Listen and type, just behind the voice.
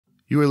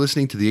You are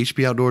listening to the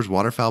HP Outdoors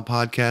Waterfowl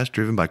podcast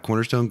driven by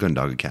Cornerstone Gun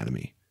Dog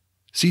Academy.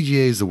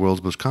 CGA is the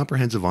world's most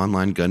comprehensive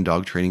online gun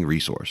dog training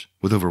resource,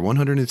 with over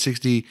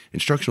 160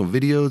 instructional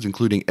videos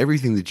including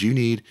everything that you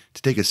need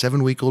to take a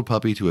 7-week-old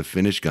puppy to a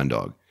finished gun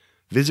dog.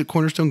 Visit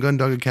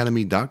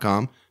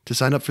cornerstonegundogacademy.com to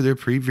sign up for their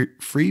free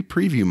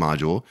preview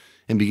module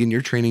and begin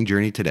your training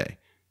journey today.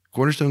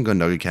 Cornerstone Gun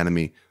Dog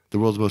Academy, the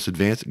world's most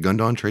advanced gun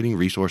dog training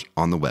resource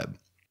on the web.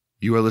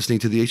 You are listening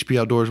to the HP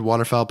Outdoors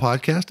Waterfowl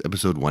podcast,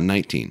 episode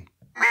 119.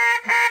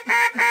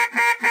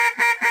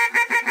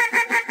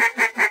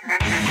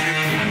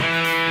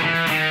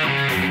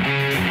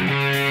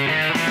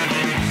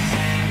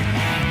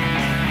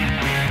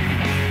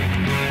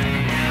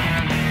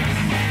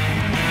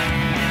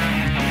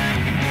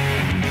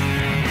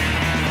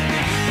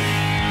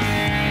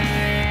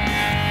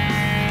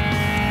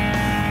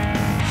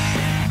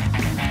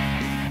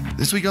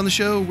 This week on the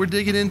show, we're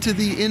digging into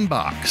the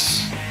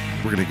inbox.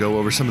 We're going to go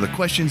over some of the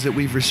questions that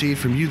we've received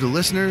from you, the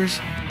listeners,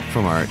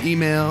 from our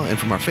email and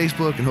from our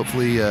Facebook, and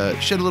hopefully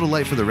shed a little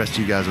light for the rest of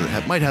you guys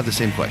that might have the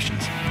same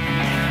questions.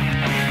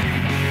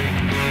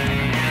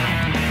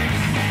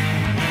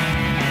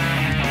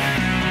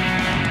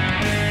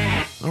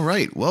 All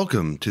right,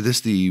 welcome to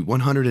the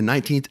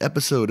 119th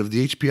episode of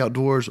the HP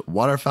Outdoors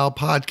Waterfowl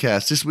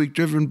podcast. This week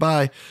driven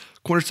by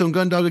Cornerstone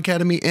Gun Dog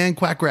Academy and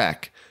Quack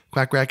Rack.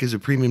 Quack Rack is a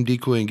premium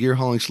decoy and gear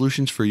hauling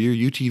solutions for your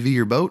UTV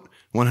or boat,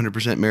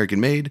 100% American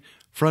made,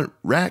 front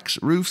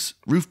racks, roofs,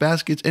 roof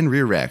baskets, and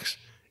rear racks.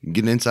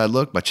 Get an inside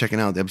look by checking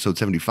out episode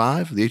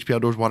 75 of the HP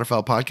Outdoors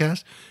Waterfowl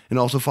podcast, and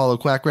also follow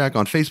Quack Rack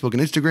on Facebook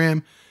and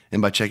Instagram,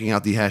 and by checking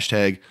out the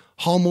hashtag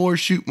Haul More,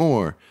 Shoot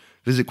More.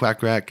 Visit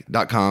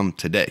quackrack.com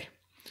today.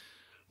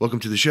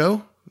 Welcome to the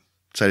show.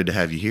 Excited to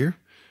have you here.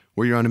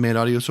 We're your on-demand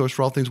audio source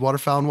for all things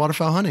waterfowl and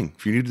waterfowl hunting.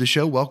 If you're new to the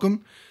show,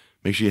 welcome.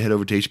 Make sure you head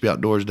over to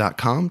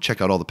hpoutdoors.com.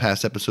 Check out all the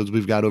past episodes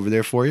we've got over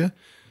there for you.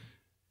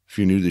 If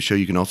you're new to the show,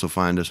 you can also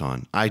find us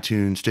on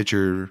iTunes,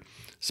 Stitcher,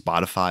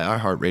 Spotify,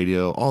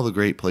 iHeartRadio, all the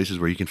great places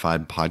where you can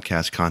find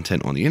podcast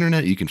content on the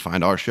internet. You can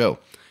find our show.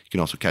 You can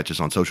also catch us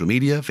on social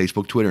media,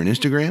 Facebook, Twitter, and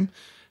Instagram.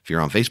 If you're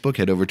on Facebook,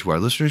 head over to our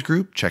listeners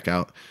group. Check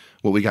out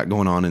what we got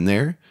going on in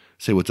there.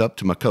 Say what's up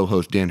to my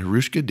co-host, Dan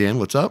Harushka. Dan,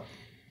 what's up?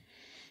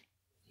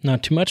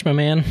 Not too much, my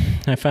man.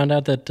 I found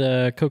out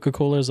that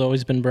Coca-Cola has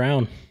always been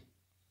brown.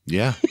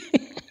 Yeah.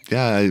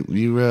 Yeah,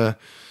 that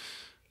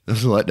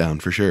was a letdown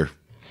for sure.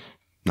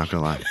 Not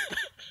gonna lie.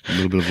 A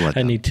little bit of a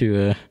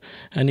letdown.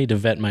 I need to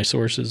vet my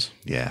sources.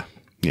 Yeah,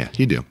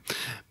 you do.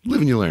 Live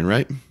and you learn,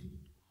 right?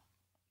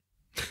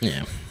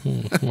 Yeah,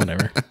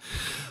 whatever.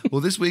 Well,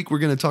 this week we're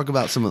going to talk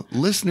about some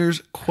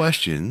listeners'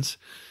 questions.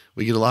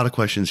 We get a lot of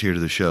questions here to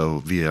the show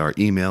via our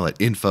email at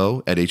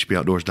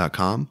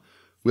info@hpoutdoors.com.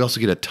 We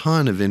also get a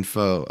ton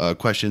of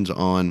questions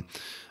on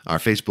our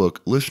Facebook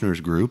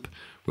listeners group,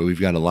 where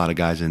we've got a lot of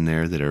guys in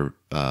there that are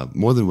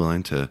more than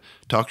willing to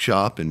talk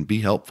shop and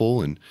be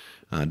helpful and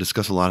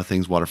discuss a lot of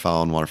things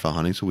waterfowl and waterfowl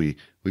hunting. So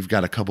we've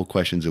got a couple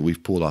questions that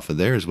we've pulled off of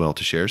there as well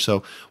to share.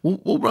 So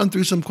we'll run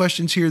through some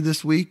questions here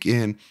this week.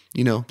 And,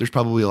 you know, there's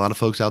probably a lot of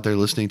folks out there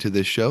listening to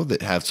this show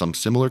that have some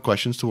similar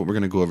questions to what we're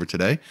going to go over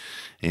today.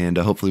 And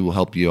hopefully we'll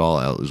help you all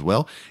out as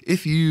well.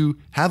 If you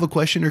have a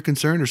question or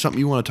concern or something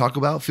you want to talk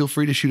about, feel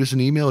free to shoot us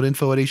an email at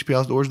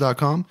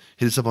info@hpoutdoors.com.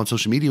 Hit us up on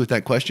social media with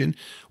that question.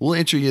 We'll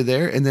answer you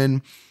there. And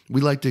then we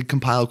like to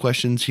compile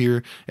questions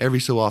here every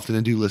so often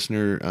and do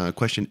listener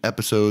question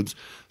episodes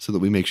so that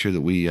we make sure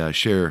that we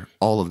share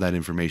all of that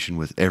information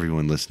with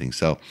everyone listening.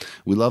 So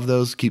we love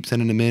those. Keep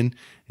sending them in,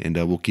 and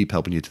we'll keep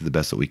helping you to the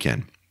best that we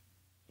can.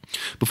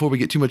 Before we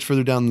get too much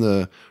further down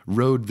the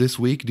road this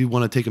week, I do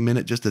want to take a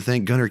minute just to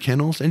thank Gunner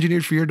Kennels,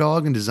 engineered for your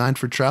dog and designed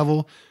for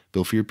travel,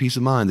 built for your peace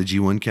of mind. The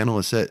G1 Kennel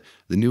has set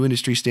the new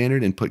industry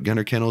standard and put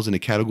Gunner Kennels in a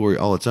category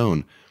all its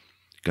own.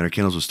 Gunner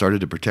Kennels was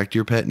started to protect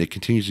your pet, and it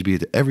continues to be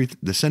at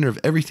the center of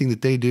everything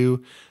that they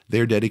do.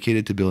 They're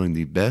dedicated to building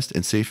the best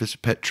and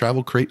safest pet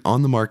travel crate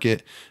on the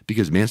market,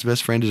 because man's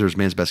best friend deserves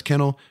man's best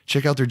kennel.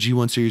 Check out their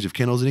G1 series of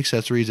kennels and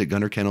accessories at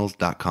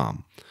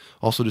gunnerkennels.com.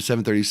 Also to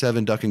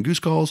 737 Duck and Goose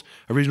Calls,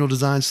 original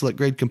design, select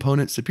grade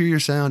components, superior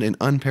sound, and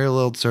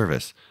unparalleled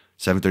service.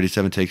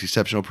 737 takes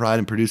exceptional pride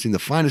in producing the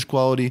finest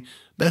quality,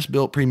 best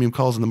built premium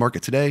calls in the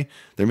market today.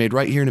 They're made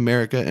right here in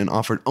America and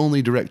offered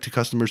only direct to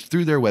customers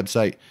through their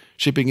website.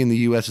 Shipping in the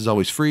U.S. is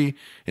always free,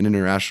 and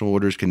international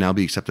orders can now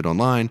be accepted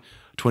online.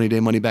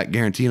 20-day money-back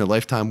guarantee and a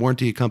lifetime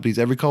warranty accompanies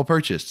every call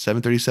purchased.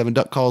 737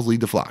 Duck Calls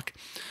lead the flock.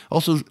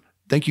 Also,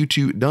 thank you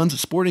to Dunn's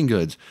Sporting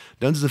Goods.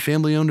 Dunn's is a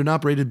family-owned and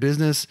operated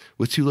business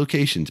with 2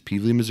 locations,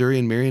 Peevely, Missouri,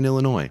 and Marion,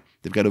 Illinois.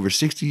 They've got over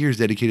 60 years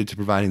dedicated to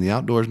providing the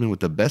outdoorsman with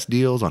the best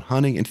deals on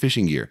hunting and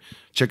fishing gear.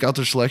 Check out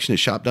their selection at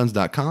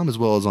shopduns.com, as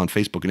well as on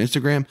Facebook and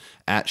Instagram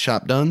at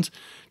shopduns.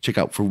 Check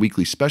out for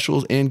weekly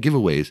specials and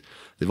giveaways.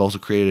 They've also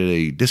created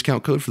a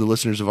discount code for the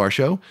listeners of our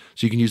show,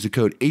 so you can use the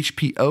code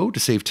HPO to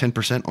save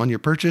 10% on your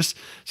purchase.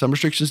 Some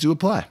restrictions do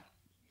apply.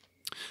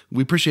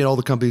 We appreciate all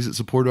the companies that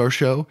support our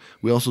show.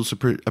 We also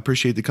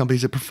appreciate the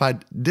companies that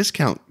provide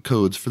discount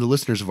codes for the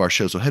listeners of our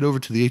show. So head over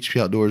to the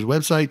HP Outdoors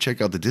website,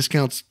 check out the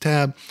discounts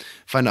tab,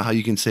 find out how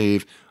you can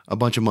save a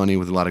bunch of money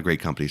with a lot of great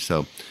companies.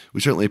 So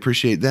we certainly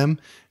appreciate them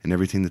and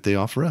everything that they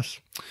offer us.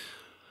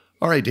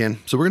 All right, Dan.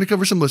 So we're going to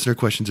cover some listener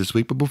questions this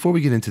week, but before we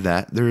get into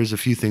that, there is a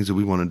few things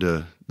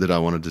that I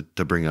wanted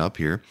to bring up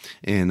here,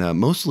 and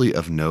mostly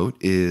of note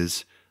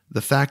is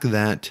the fact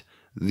that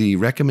the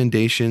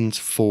recommendations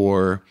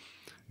for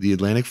the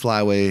Atlantic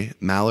Flyway,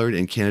 mallard,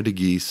 and Canada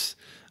geese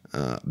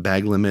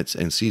bag limits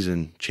and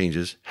season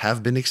changes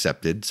have been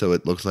accepted. So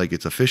it looks like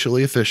it's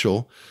officially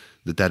official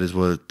that is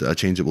what a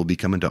change that will be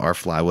coming to our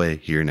flyway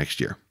here next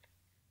year.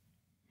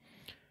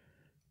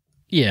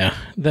 Yeah,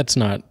 that's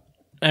not.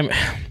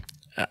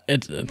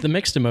 The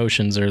mixed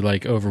emotions are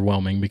like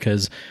overwhelming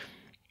because,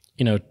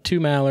 2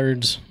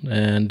 mallards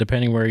and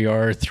depending where you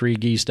are, 3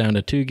 geese down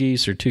to 2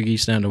 geese or 2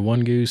 geese down to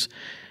 1 goose.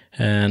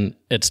 And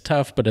it's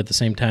tough, but at the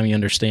same time, you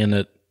understand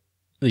that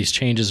these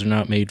changes are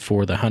not made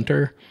for the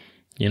hunter.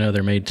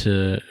 They're made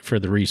for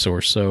the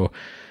resource. So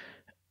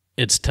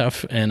it's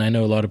tough. And I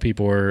know a lot of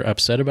people are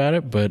upset about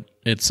it, but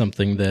it's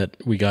something that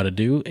we got to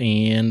do.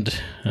 And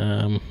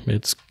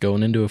it's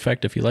going into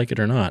effect if you like it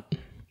or not.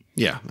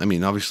 Yeah. I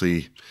mean,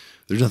 obviously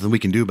there's nothing we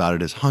can do about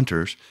it as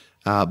hunters.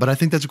 But I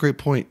think that's a great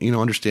point,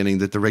 understanding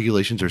that the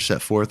regulations are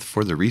set forth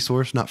for the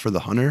resource, not for the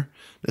hunter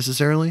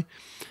necessarily.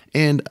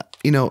 And,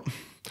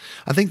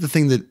 I think the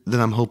thing that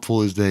I'm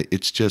hopeful is that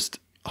it's just,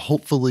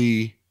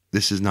 hopefully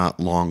this is not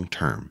long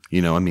term.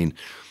 I mean,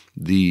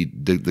 the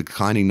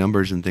declining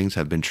numbers and things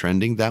have been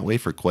trending that way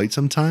for quite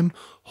some time.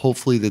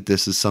 Hopefully that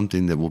this is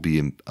something that will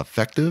be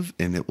effective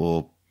and it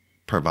will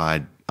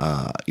provide,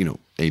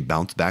 a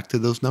bounce back to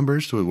those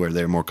numbers to where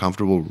they're more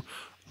comfortable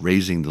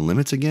raising the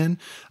limits again.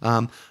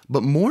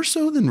 But more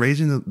so than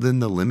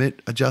the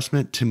limit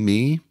adjustment to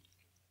me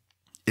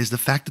is the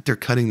fact that they're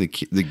cutting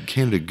the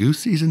Canada goose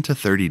season to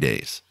 30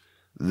 days.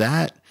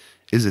 That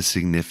is a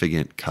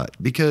significant cut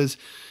because,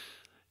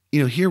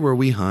 here where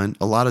we hunt,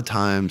 a lot of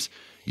times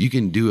you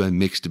can do a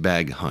mixed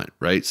bag hunt,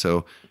 right?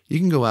 So you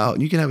can go out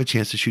and you can have a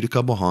chance to shoot a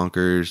couple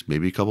honkers,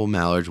 maybe a couple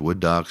mallards,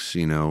 wood ducks,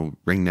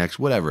 ringnecks,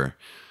 whatever.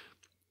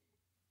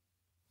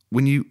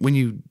 When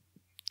you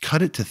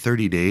cut it to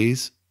 30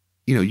 days,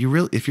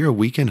 if you're a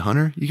weekend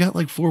hunter, you got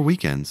like 4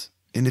 weekends.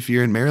 And if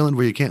you're in Maryland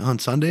where you can't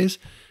hunt Sundays,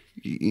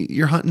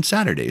 you're hunting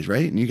Saturdays,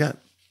 right? And you got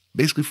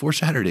basically 4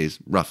 Saturdays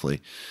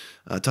roughly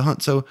to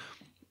hunt. So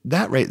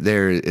that right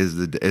there is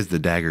the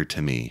dagger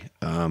to me.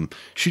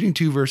 Shooting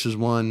 2 versus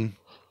 1,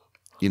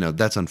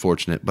 that's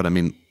unfortunate. But I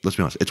mean, let's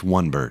be honest, it's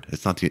one bird.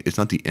 It's not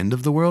the end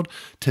of the world.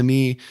 To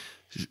me,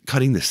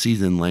 cutting the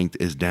season length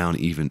is down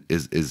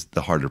is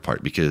the harder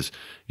part because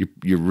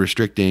you're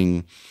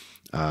restricting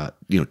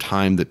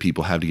time that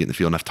people have to get in the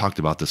field. And I've talked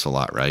about this a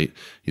lot, right?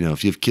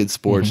 If you have kids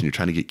sports and you're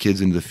trying to get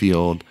kids into the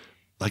field,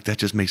 like that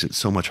just makes it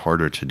so much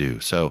harder to do.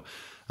 So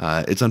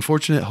it's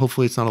unfortunate.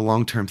 Hopefully it's not a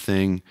long-term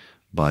thing,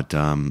 but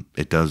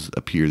it does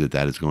appear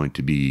that is going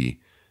to be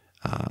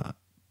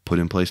put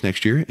in place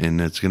next year, and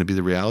it's going to be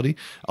the reality.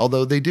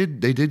 Although they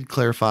did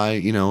clarify,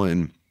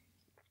 and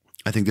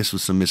I think this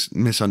was some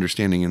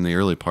misunderstanding in the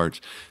early parts.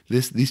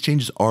 These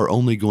changes are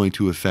only going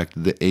to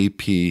affect the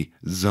AP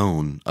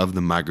zone of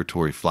the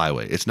migratory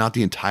flyway. It's not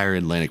the entire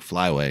Atlantic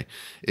flyway.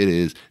 It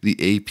is the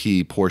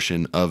AP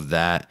portion of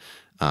that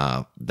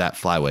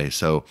flyway.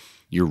 So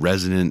your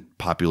resident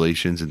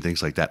populations and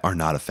things like that are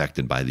not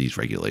affected by these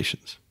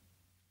regulations.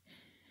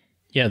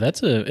 Yeah,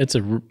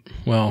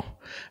 well,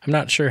 I'm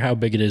not sure how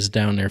big it is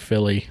down there,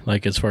 Philly,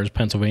 like as far as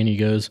Pennsylvania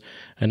goes.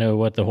 I know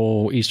what the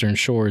whole Eastern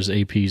Shore is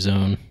AP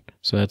zone.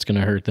 So that's going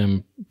to hurt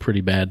them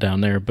pretty bad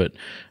down there. But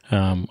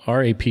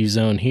our AP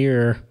zone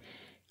here,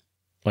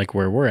 like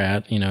where we're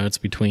at, it's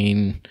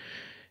between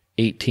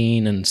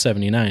 18 and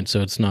 79.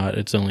 So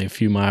it's only a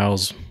few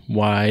miles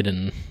wide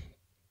and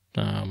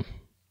a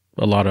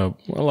lot of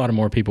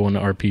more people in the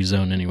RP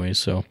zone anyway.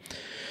 So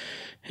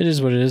it is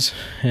what it is.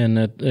 And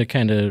it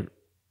kind of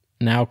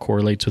now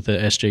correlates with the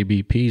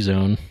SJBP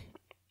zone.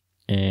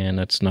 And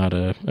that's not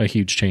a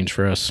huge change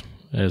for us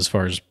as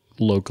far as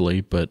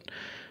locally, but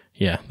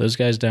yeah, those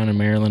guys down in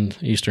Maryland,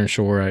 Eastern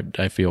Shore,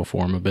 I feel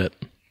for them a bit.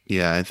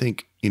 Yeah, I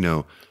think,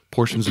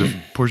 portions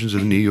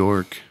of New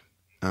York,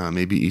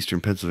 maybe Eastern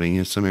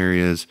Pennsylvania, some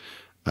areas,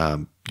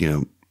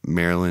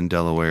 Maryland,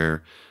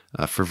 Delaware.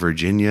 For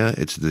Virginia,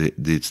 it's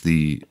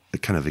the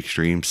kind of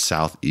extreme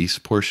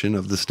southeast portion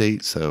of the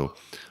state. So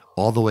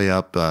all the way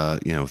up,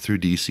 through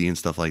DC and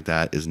stuff like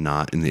that is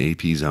not in the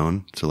AP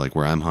zone. So like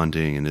where I'm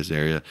hunting in this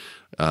area,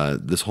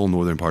 this whole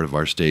northern part of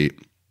our state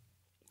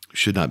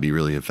should not be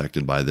really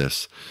affected by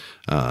this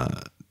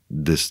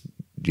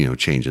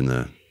change in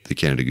the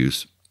Canada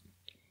goose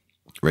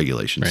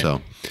regulation. Right.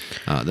 So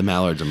the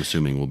mallards, I'm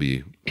assuming, will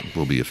be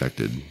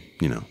affected,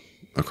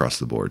 across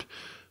the board.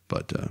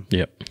 But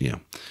yep. Yeah.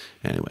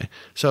 Anyway,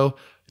 so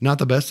not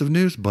the best of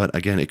news, but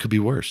again, it could be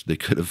worse. They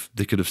could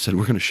have said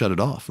we're going to shut it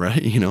off, right?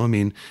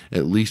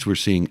 At least we're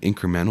seeing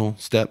incremental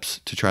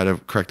steps to try to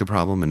correct the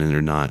problem, and then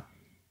they're not.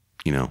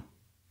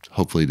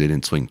 Hopefully they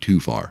didn't swing too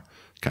far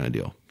kind of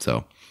deal.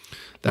 So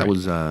that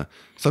was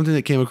something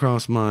that came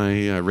across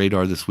my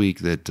radar this week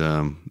that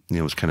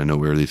was kind of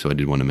noteworthy. So I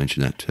did want to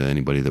mention that to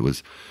anybody that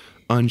was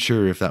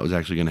unsure if that was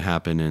actually going to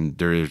happen. And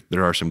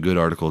there are some good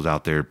articles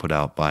out there put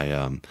out by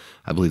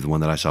I believe the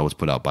one that I saw was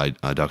put out by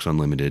Ducks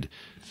Unlimited.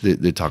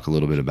 They talk a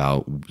little bit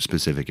about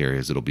specific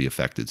areas that'll be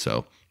affected.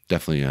 So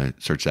definitely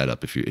search that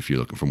up if you're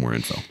looking for more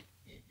info.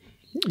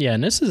 Yeah,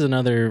 and this is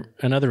another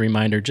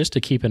reminder just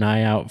to keep an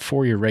eye out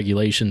for your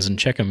regulations and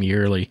check them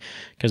yearly.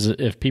 Because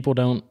if people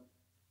don't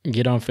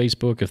get on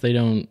Facebook, if they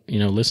don't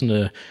listen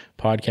to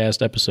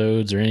podcast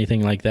episodes or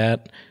anything like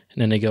that,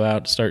 and then they go out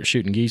and start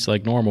shooting geese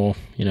like normal,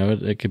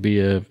 it could be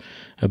a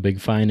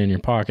big fine in your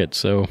pocket.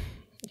 So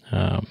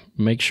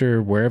make sure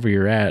wherever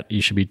you're at,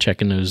 you should be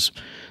checking those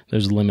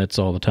limits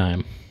all the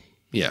time.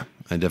 Yeah,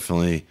 I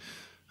definitely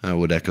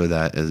would echo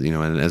that. As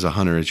and as a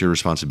hunter, it's your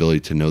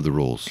responsibility to know the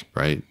rules,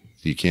 right?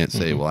 You can't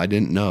say, well, I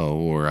didn't know,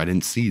 or I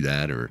didn't see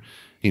that, or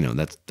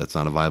that's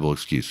not a viable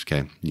excuse.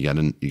 Okay, you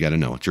gotta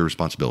know it's your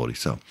responsibility.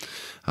 So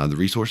the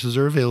resources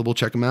are available.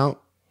 Check them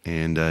out.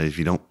 And if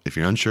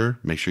you're unsure,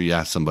 make sure you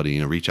ask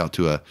somebody. Reach out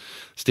to a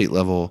state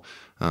level,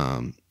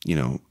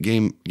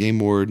 game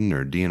warden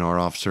or DNR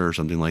officer or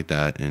something like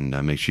that,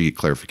 and make sure you get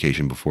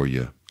clarification before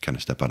you kind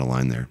of step out of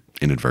line there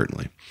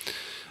inadvertently.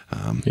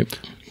 Yep.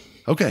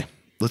 Okay,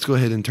 let's go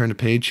ahead and turn the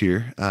page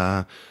here.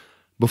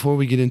 Before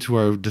we get into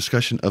our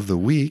discussion of the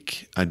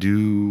week, I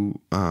do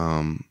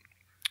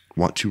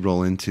want to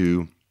roll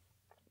into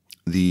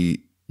the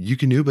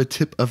Eukanuba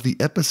tip of the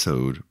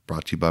episode,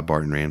 brought to you by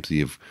Barton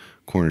Ramsey of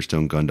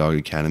Cornerstone Gun Dog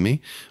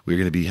Academy. We're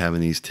going to be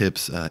having these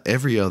tips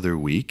every other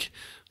week.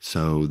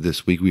 So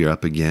this week we are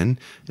up again,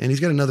 and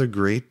he's got another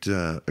great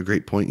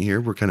point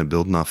here. We're kind of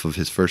building off of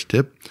his first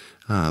tip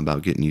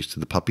about getting used to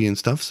the puppy and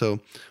stuff.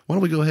 So why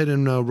don't we go ahead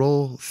and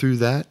roll through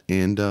that,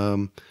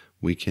 and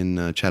we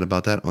can chat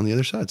about that on the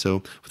other side.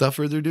 So without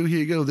further ado, here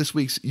you go. This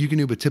week's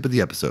Eukanuba tip of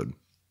the episode.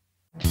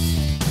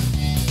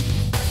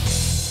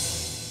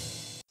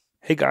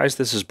 Hey guys,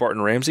 this is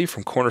Barton Ramsey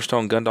from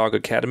Cornerstone Gun Dog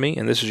Academy,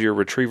 and this is your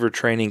retriever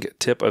training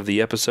tip of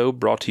the episode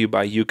brought to you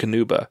by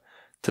Eukanuba.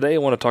 Today I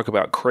want to talk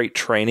about crate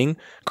training.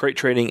 Crate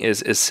training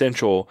is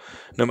essential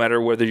no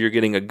matter whether you're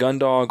getting a gun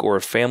dog or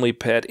a family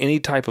pet, any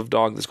type of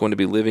dog that's going to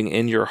be living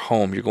in your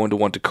home, you're going to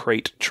want to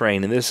crate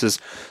train. And this is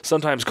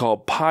sometimes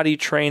called potty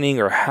training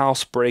or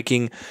house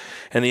breaking.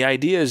 And the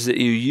idea is that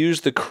you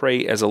use the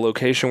crate as a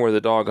location where the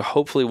dog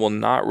hopefully will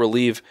not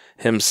relieve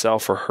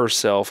himself or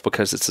herself,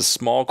 because it's a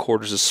small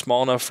quarters, it's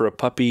small enough for a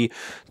puppy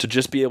to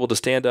just be able to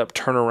stand up,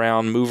 turn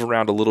around, move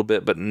around a little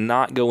bit, but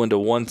not go into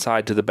one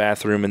side to the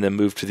bathroom and then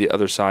move to the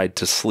other side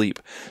to sleep.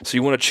 So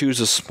you want to choose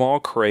a small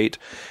crate,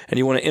 and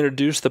you want to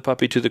introduce the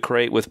puppy to the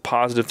crate with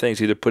positive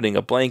things, either putting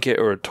a blanket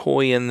or a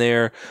toy in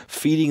there,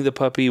 feeding the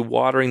puppy,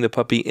 watering the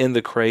puppy in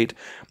the crate.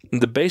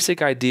 The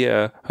basic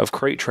idea of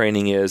crate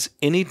training is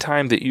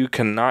anytime that you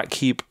cannot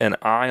keep an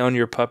eye on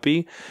your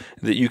puppy,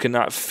 that you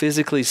cannot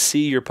physically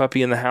see your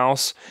puppy in the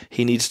house,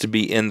 he needs to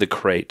be in the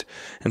crate.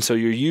 And so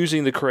you're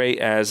using the crate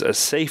as a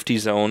safety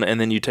zone,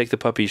 and then you take the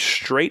puppy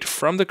straight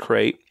from the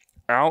crate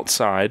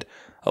outside,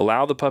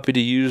 allow the puppy to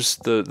use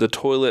the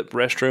toilet,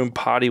 restroom,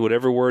 potty,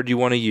 whatever word you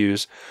want to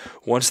use.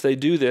 Once they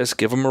do this,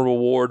 give them a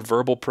reward,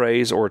 verbal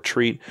praise, or a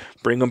treat.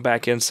 Bring them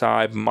back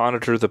inside,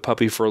 monitor the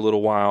puppy for a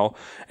little while.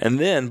 And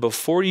then,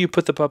 before you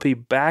put the puppy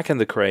back in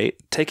the crate,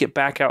 take it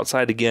back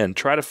outside again.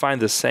 Try to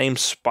find the same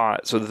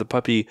spot so that the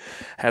puppy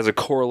has a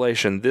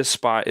correlation. This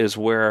spot is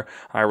where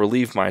I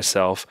relieve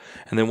myself.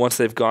 And then once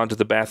they've gone to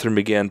the bathroom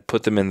again,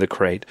 put them in the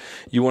crate.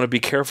 You want to be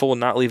careful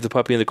and not leave the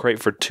puppy in the crate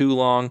for too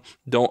long.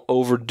 Don't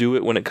overdo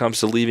it when it comes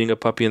to leaving a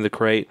puppy in the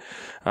crate.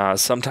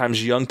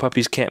 Sometimes young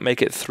puppies can't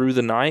make it through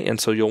the night,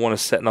 and so you'll want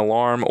to set an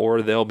alarm,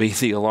 or they'll be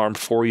the alarm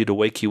for you to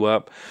wake you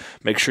up.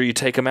 Make sure you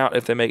take them out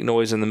if they make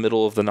noise in the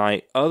middle of the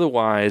night.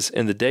 Otherwise,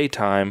 in the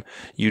daytime,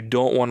 you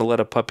don't want to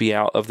let a puppy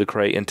out of the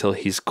crate until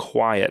he's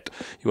quiet.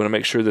 You want to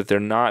make sure that they're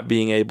not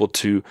being able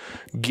to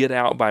get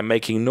out by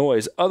making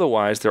noise.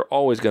 Otherwise, they're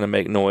always going to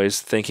make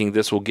noise thinking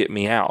this will get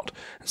me out.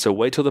 So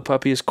wait till the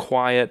puppy is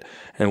quiet,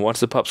 and once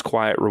the pup's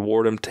quiet,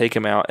 reward him, take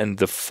him out, and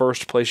the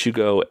first place you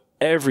go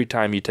every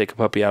time you take a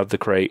puppy out of the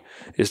crate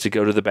is to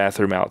go to the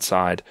bathroom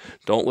outside.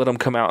 Don't let them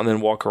come out and then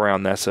walk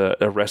around. That's a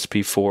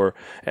recipe for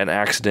an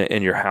accident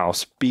in your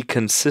house. Be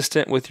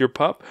consistent with your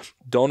pup.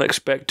 Don't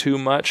expect too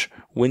much.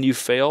 When you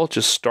fail,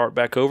 just start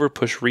back over,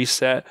 push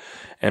reset,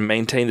 and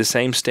maintain the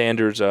same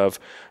standards of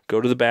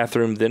go to the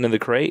bathroom, then in the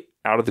crate,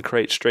 out of the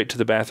crate, straight to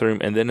the bathroom,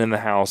 and then in the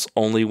house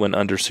only when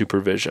under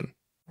supervision.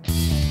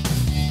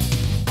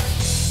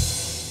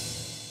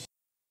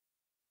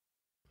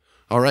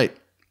 All right.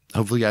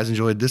 Hopefully you guys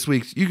enjoyed this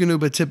week's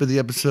Eukanuba tip of the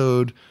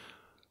episode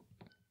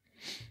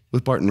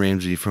with Barton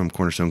Ramsey from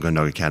Cornerstone Gun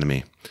Dog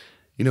Academy.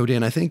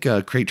 Dan, I think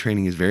crate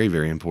training is very,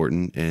 very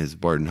important, as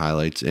Barton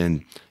highlights.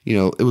 And,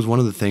 it was one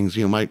of the things,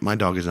 my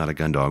dog is not a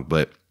gun dog,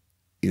 but,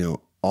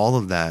 all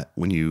of that,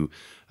 when you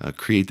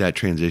create that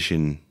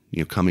transition,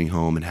 coming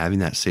home and having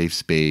that safe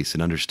space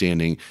and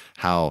understanding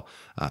how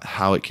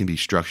how it can be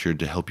structured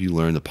to help you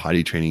learn the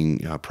potty training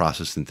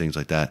process and things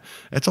like that.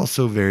 That's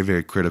also very,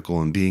 very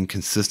critical, and being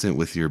consistent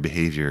with your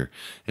behavior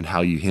and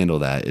how you handle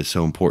that is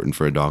so important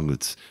for a dog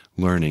that's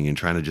learning and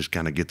trying to just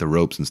kind of get the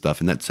ropes and stuff.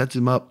 And that sets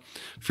him up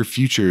for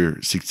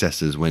future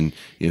successes when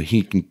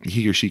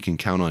he or she can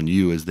count on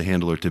you as the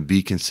handler to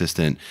be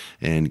consistent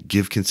and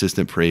give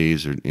consistent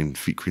praise and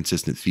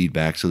consistent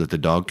feedback so that the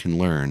dog can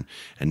learn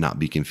and not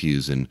be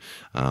confused. And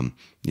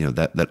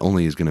that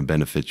only is going to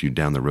benefit you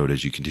down the road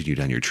as you continue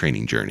down your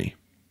training journey.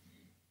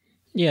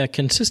 Yeah,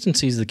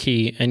 consistency is the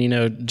key.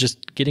 And,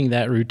 just getting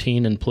that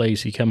routine in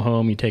place, you come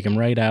home, you take them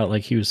right out,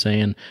 like he was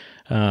saying.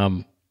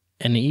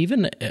 And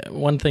even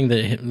one thing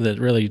that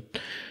really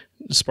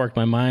sparked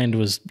my mind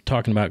was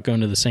talking about going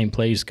to the same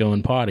place,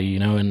 going potty,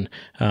 and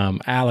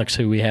Alex,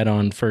 who we had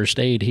on first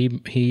aid,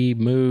 he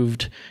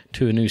moved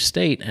to a new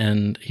state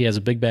and he has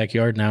a big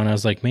backyard now. And I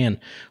was like, man,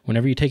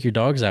 whenever you take your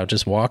dogs out,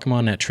 just walk them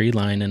on that tree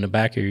line in the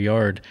back of your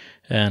yard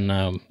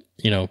and,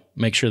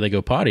 make sure they go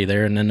potty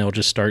there, and then they'll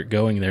just start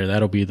going there.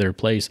 That'll be their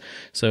place.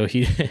 So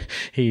he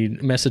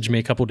messaged me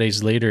a couple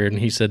days later, and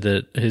he said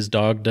that his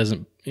dog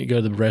doesn't go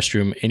to the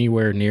restroom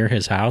anywhere near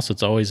his house.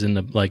 It's always in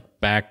the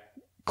back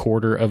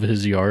quarter of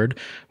his yard,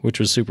 which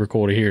was super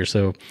cool to hear.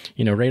 So,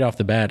 right off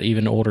the bat,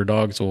 even older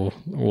dogs will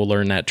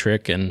learn that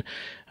trick. And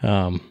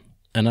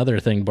another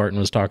thing Barton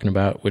was talking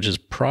about, which is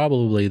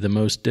probably the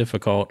most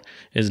difficult,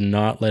 is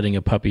not letting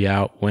a puppy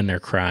out when they're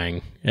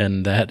crying.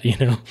 And that,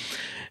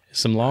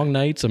 some long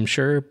nights, I'm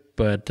sure,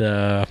 but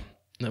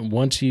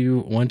if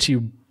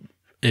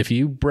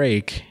you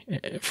break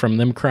from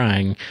them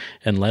crying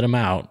and let them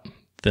out,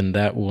 then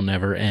that will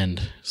never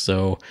end.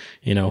 So,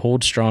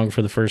 hold strong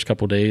for the first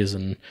couple of days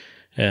and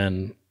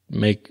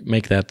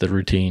make that the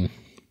routine.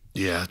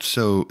 Yeah,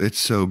 it's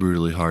so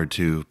brutally hard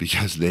too,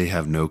 because they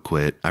have no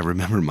quit. I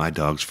remember my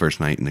dog's first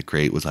night in the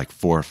crate was like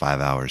 4 or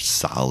 5 hours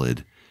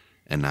solid,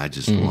 and I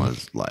just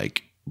was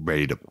like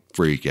ready to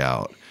freak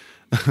out.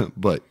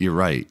 But you're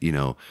right,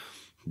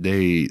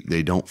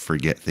 they don't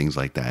forget things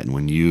like that. And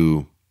when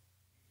you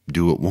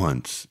do it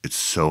once, it's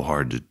so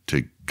hard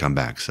to come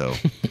back. So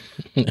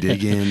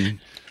dig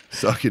in,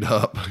 suck it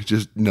up,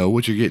 just know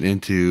what you're getting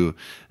into.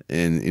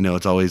 And,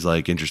 it's always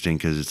interesting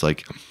because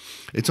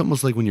it's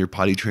almost like when you're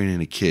potty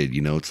training a kid,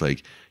 it's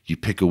like you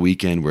pick a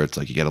weekend where it's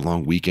like you got a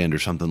long weekend or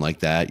something like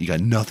that. You got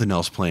nothing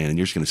else planned, and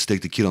you're just going to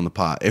stick the kid on the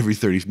pot every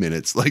 30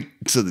 minutes,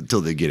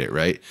 until they get it,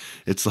 right?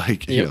 It's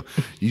like, you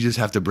just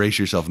have to brace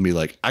yourself and be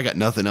like, I got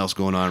nothing else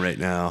going on right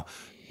now.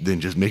 Then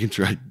just making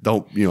sure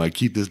I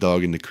keep this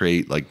dog in the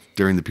crate,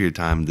 during the period of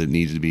time that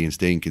needs to be, and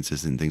staying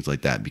consistent and things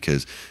like that,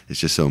 because it's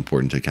just so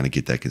important to kind of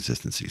get that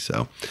consistency.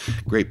 So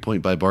great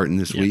point by Barton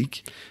this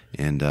week.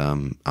 And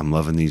I'm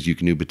loving these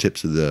Eukanuba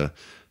tips of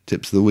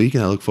the week,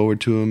 and I look forward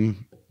to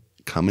them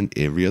coming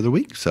every other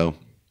week. So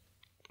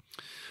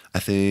I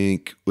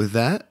think with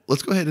that,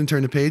 let's go ahead and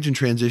turn the page and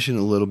transition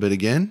a little bit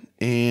again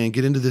and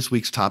get into this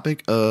week's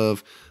topic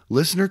of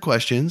listener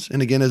questions.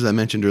 And again, as I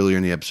mentioned earlier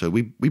in the episode,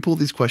 we pull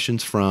these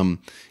questions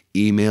from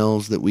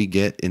emails that we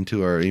get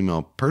into our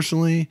email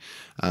personally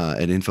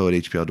at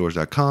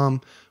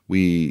info@hpowoutdoors.com.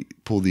 We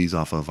pull these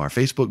off of our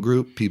Facebook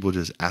group, people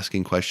just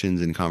asking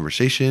questions in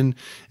conversation.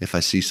 If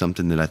I see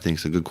something that I think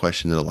is a good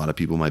question that a lot of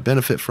people might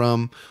benefit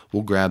from,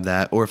 we'll grab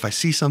that. Or if I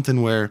see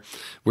something where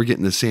we're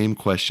getting the same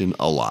question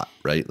a lot,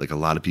 right? Like a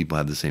lot of people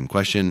have the same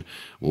question,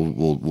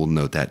 we'll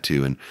note that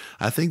too. And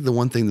I think the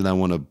one thing that I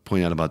want to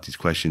point out about these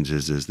questions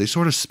is they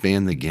sort of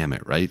span the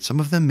gamut, right?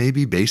 Some of them may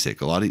be basic.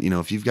 A lot of,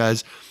 if you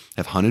guys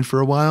have hunted for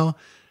a while,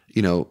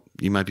 you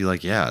might be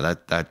like, yeah,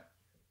 that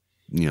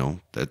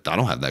I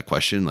don't have that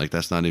question.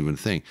 That's not even a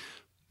thing.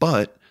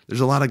 But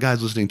there's a lot of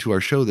guys listening to our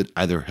show that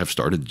either have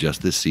started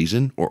just this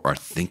season or are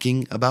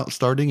thinking about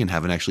starting and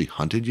haven't actually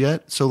hunted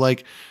yet. So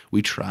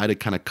we try to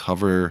kind of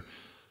cover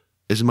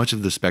as much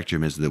of the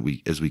spectrum as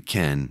we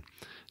can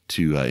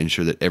to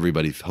ensure that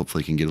everybody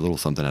hopefully can get a little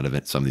something out of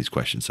it, some of these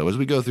questions. So as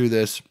we go through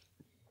this,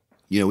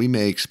 we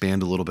may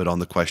expand a little bit on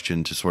the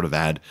question to sort of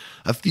add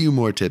a few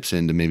more tips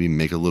in to maybe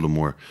make a little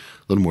more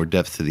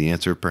depth to the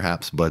answer,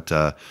 perhaps. But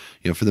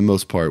for the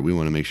most part, we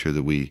want to make sure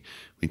that we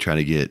try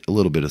to get a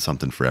little bit of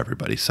something for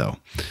everybody. So,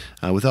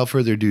 without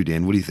further ado,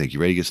 Dan, what do you think? You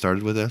ready to get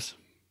started with this?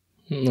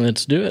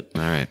 Let's do it.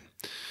 All right.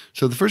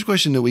 So the first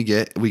question that we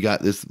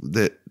got this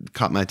that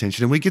caught my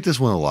attention, and we get this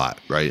one a lot,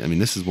 right? I mean,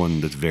 this is one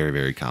that's very,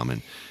 very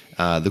common.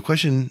 The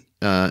question,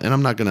 and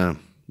I'm not gonna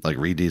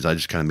read these. I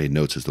just kind of made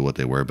notes as to what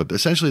they were. But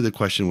essentially the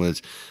question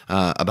was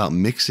about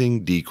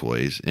mixing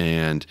decoys,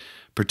 and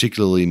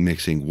particularly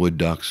mixing wood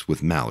ducks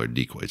with mallard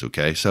decoys.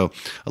 Okay. So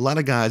a lot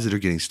of guys that are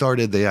getting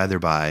started, they either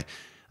buy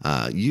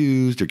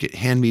used or get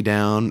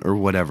hand-me-down or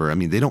whatever. I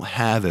mean, they don't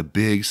have a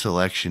big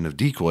selection of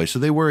decoys. So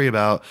they worry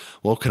about,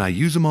 well, can I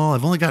use them all?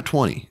 I've only got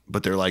 20,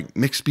 but they're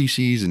mixed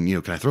species, and,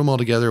 can I throw them all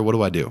together? What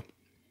do I do?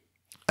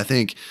 I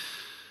think,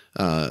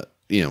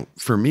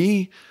 for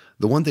me,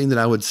 the one thing that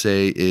I would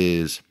say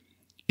is,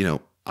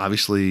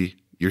 obviously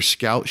your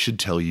scout should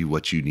tell you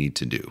what you need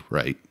to do,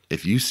 right?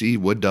 If you see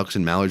wood ducks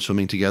and mallards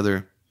swimming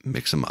together,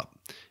 mix them up.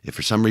 If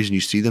for some reason you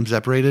see them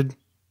separated,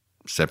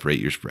 separate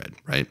your spread,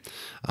 right?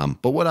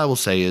 But what I will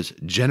say is,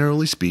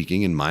 generally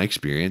speaking, in my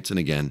experience, and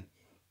again,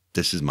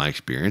 this is my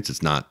experience,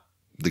 it's not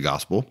the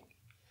gospel,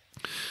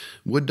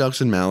 wood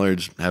ducks and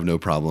mallards have no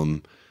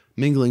problem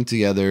mingling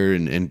together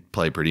and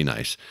play pretty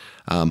nice.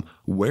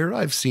 Where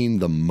I've seen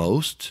the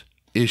most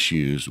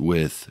issues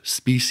with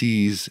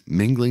species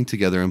mingling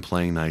together and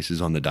playing nice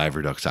is on the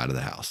diver duck side of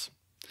the house.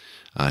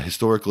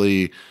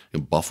 Historically,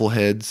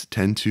 buffleheads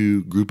tend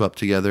to group up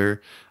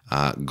together.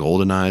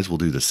 Golden eyes will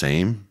do the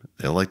same.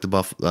 They'll like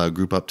to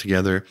group up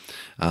together.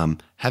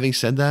 Having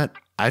said that,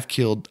 I've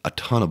killed a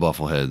ton of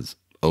buffleheads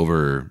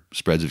over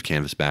spreads of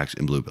canvasbacks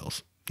and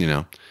bluebills.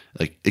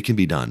 Like it can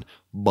be done.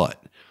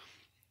 But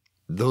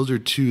those are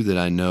two that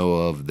I know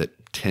of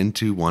that tend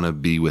to want to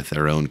be with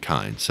their own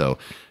kind. So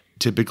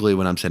typically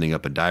when I'm setting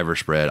up a diver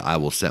spread, I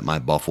will set my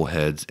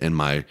buffleheads and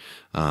my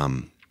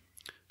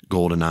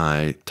golden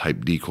eye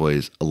type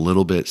decoys a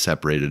little bit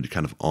separated,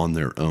 kind of on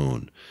their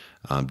own,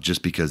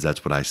 just because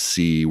that's what I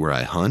see where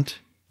I hunt,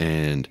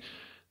 and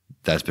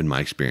that's been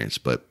my experience.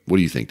 But what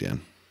do you think,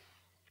 Dan?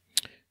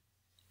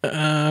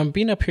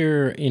 Being up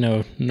here,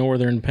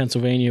 northern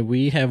Pennsylvania,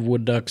 we have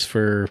wood ducks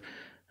for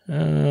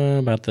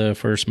about the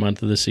first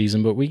month of the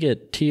season, but we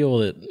get teal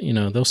that,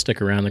 they'll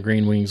stick around. The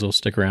green wings will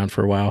stick around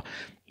for a while.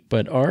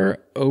 But our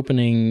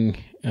opening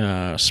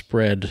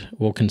spread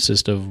will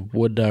consist of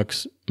wood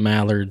ducks,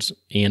 mallards,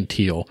 and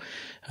teal.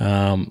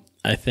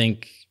 I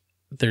think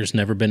there's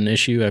never been an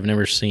issue. I've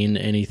never seen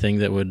anything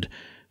that would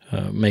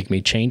make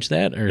me change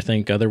that or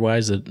think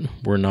otherwise, that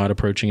we're not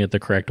approaching it the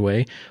correct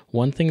way.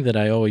 One thing that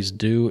I always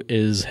do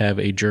is have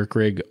a jerk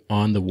rig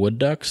on the wood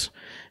ducks,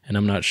 and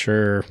I'm not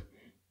sure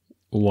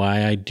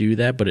why I do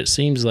that, but it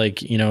seems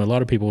like, a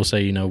lot of people will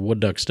say, wood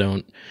ducks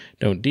don't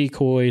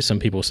decoy. Some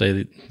people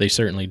say they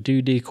certainly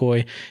do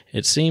decoy.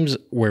 It seems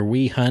where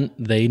we hunt,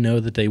 they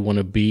know that they want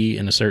to be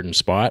in a certain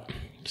spot.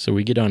 So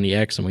we get on the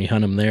X and we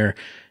hunt them there.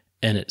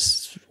 And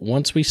it's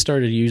once we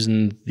started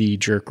using the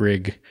jerk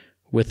rig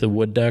with the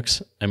wood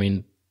ducks,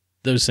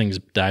 those things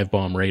dive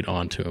bomb right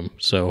onto them.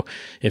 So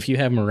if you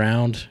have them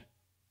around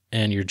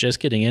and you're just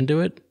getting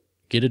into it,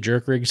 get a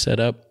jerk rig set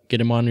up, get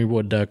them on your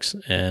wood ducks,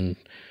 and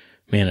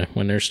man,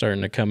 when they're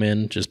starting to come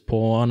in, just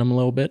pull on them a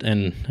little bit,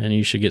 and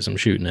you should get some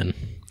shooting in.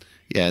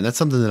 Yeah, and that's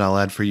something that I'll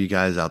add for you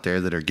guys out there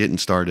that are getting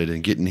started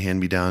and getting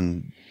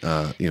hand-me-down,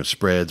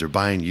 spreads or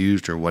buying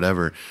used or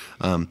whatever.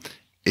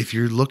 If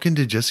you're looking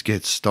to just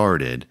get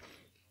started,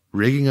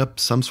 rigging up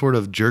some sort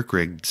of jerk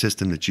rig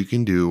system that you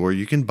can do, or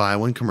you can buy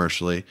one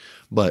commercially,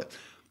 but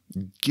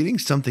getting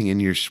something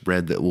in your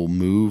spread that will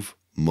move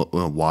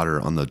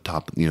water on the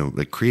top,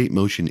 like create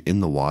motion in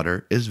the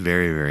water, is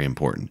very, very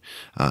important.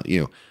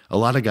 A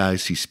lot of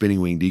guys see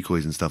spinning wing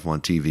decoys and stuff on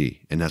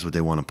TV, and that's what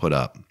they want to put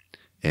up.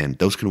 And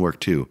those can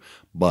work too.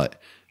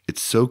 But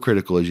it's so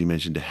critical, as you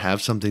mentioned, to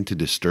have something to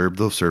disturb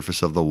the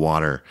surface of the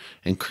water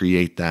and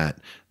create that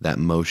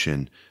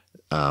motion.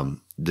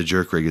 The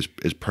jerk rig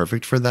is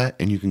perfect for that,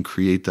 and you can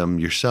create them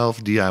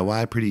yourself,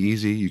 DIY, pretty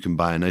easy. You can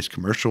buy a nice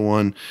commercial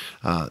one.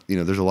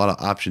 There's a lot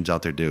of options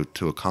out there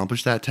to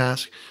accomplish that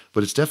task,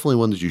 but it's definitely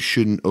one that you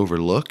shouldn't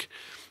overlook.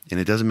 And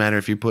it doesn't matter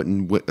if you're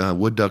putting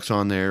wood ducks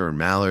on there or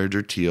mallards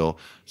or teal,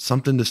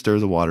 something to stir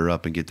the water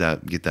up and get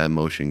that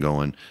motion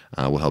going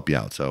will help you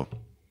out. So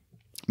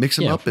mix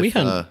them up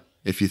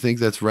if you think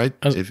that's right.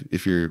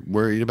 If you're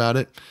worried about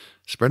it,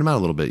 spread them out a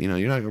little bit.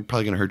 You're not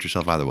probably going to hurt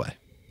yourself either way.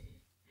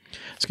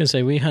 I was going to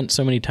say, we hunt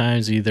so many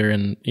times either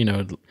in,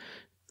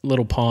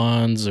 little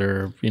ponds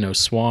or,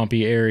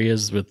 swampy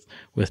areas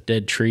with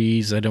dead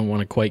trees. I don't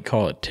want to quite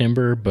call it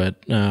timber,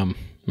 but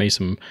maybe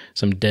some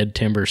dead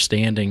timber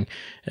standing.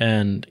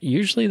 And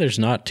usually there's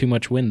not too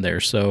much wind there.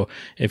 So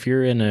if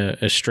you're in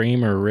a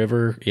stream or a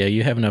river, yeah,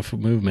 you have enough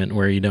movement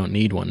where you don't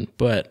need one.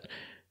 But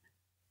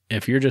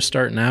if you're just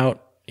starting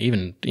out,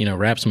 even,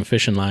 wrap some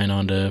fishing line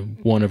onto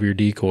one of your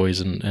decoys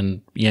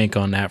and yank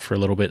on that for a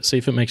little bit. See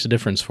if it makes a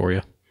difference for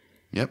you.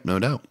 Yep, no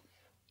doubt.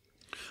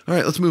 All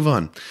right, let's move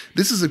on.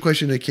 This is a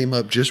question that came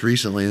up just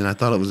recently, and I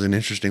thought it was an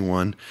interesting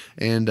one.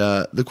 And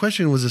the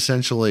question was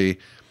essentially,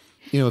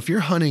 if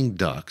you're hunting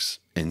ducks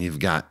and you've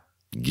got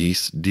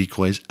geese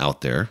decoys out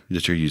there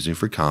that you're using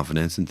for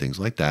confidence and things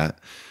like that,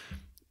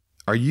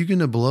 are you going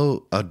to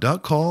blow a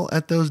duck call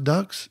at those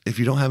ducks if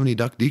you don't have any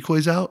duck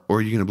decoys out, or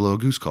are you going to blow a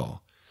goose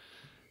call?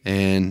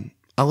 And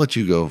I'll let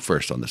you go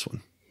first on this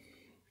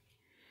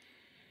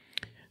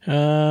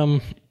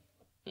one.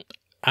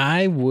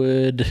 I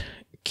would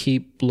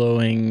keep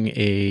blowing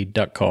a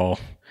duck call.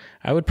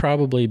 I would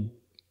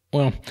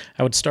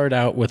start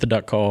out with a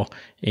duck call,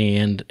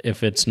 and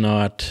if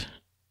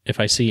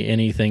I see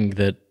anything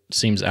that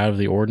seems out of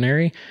the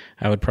ordinary,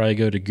 I would probably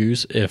go to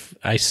goose. If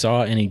I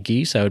saw any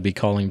geese, I would be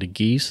calling to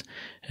geese.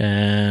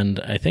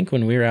 And I think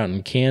when we were out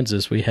in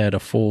Kansas, we had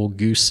a full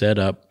goose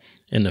setup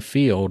in the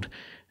field,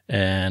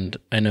 and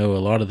I know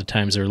a lot of the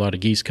times there were a lot of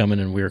geese coming,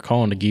 and we were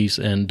calling to geese,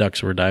 and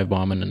ducks were dive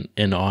bombing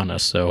in on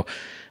us. So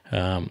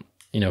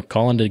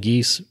calling to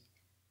geese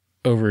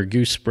over a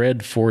goose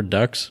spread for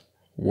ducks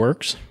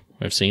works.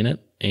 I've seen it.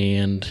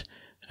 And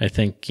I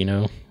think,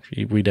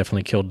 we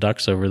definitely killed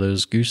ducks over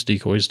those goose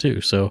decoys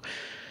too. So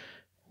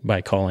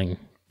by calling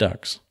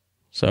ducks.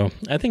 So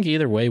I think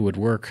either way would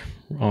work,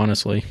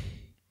 honestly.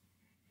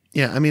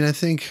 Yeah, I mean, I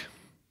think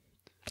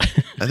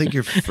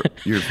your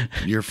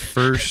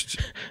first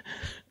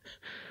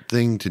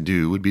thing to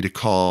do would be to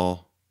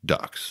call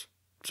ducks.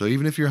 So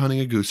even if you're hunting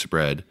a goose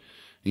spread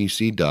and you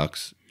see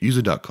ducks, use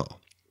a duck call.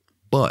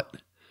 But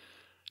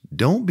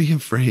don't be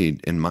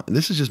afraid.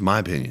 This is just my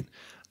opinion.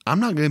 I'm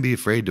not going to be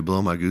afraid to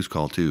blow my goose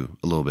call too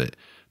a little bit,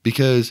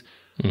 because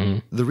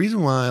the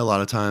reason why a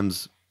lot of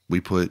times we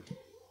put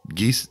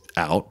geese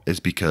out is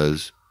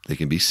because they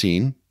can be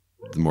seen,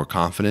 the more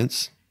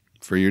confidence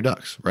for your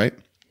ducks, right?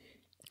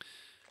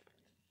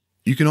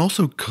 You can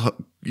also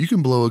you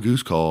can blow a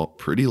goose call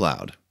pretty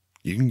loud.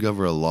 You can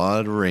cover a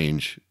lot of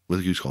range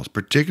with goose calls,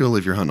 particularly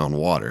if you're hunting on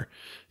water.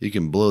 You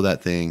can blow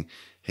that thing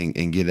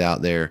and get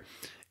out there.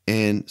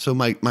 And so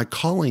my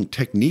calling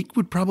technique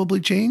would probably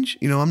change.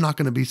 I'm not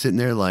going to be sitting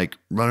there like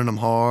running them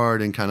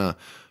hard and kind of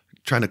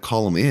trying to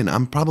call them in.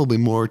 I'm probably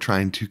more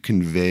trying to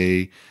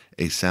convey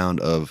a sound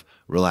of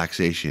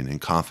relaxation and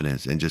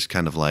confidence and just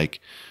kind of like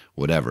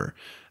whatever.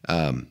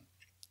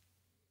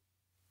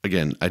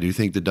 Again, I do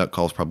think the duck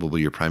call is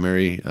probably your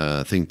primary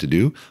thing to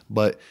do.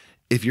 But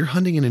if you're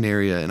hunting in an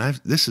area, and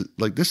this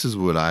is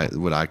what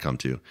I come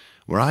to,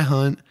 where I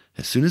hunt,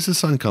 as soon as the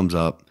sun comes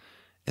up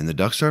and the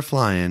ducks start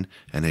flying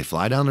and they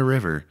fly down the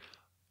river,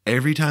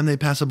 every time they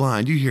pass a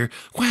blind, you hear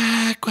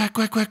quack, quack,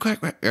 quack, quack, quack,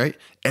 quack, right?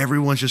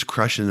 Everyone's just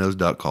crushing those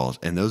duck calls,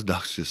 and those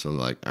ducks just are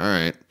like, all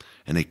right,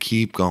 and they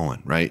keep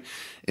going, right?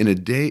 In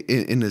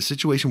a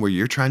situation where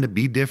you're trying to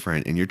be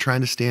different and you're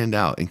trying to stand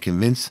out and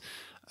convince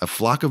a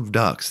flock of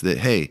ducks that,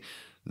 hey,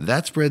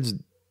 that spread's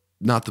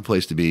not the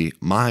place to be.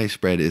 My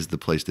spread is the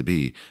place to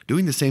be.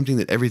 Doing the same thing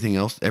that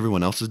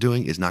everyone else is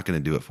doing is not going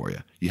to do it for you.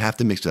 You have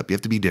to mix it up. You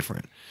have to be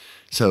different.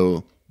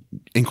 So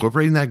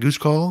incorporating that goose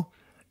call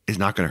is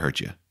not going to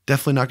hurt you.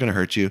 Definitely not going to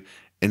hurt you.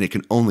 And it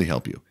can only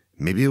help you.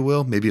 Maybe it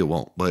will, maybe it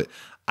won't. But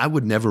I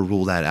would never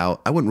rule that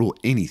out. I wouldn't rule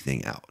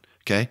anything out.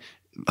 Okay.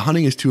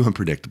 Hunting is too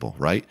unpredictable,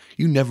 right?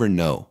 You never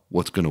know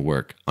what's going to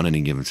work on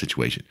any given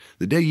situation.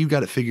 The day you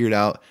got it figured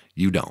out,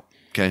 you don't.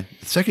 Okay.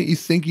 The second you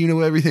think you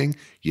know everything,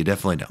 you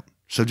definitely don't.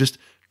 So just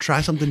try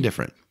something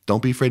different.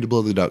 Don't be afraid to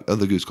blow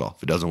the goose call.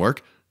 If it doesn't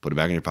work, put it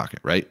back in your pocket,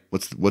 right?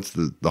 What's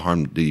the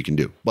harm that you can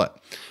do?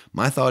 But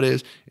my thought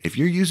is, if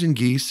you're using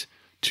geese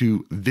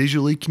to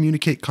visually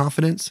communicate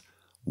confidence,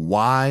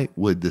 why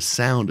would the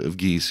sound of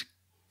geese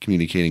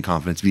communicating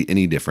confidence be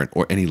any different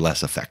or any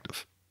less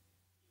effective?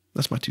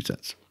 That's my 2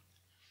 cents.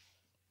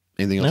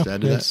 Anything else to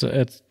add to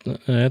that?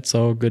 That's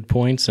all good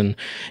points. And,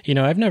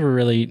 I've never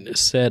really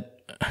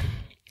set,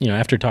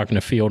 after talking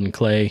to Field and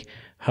Clay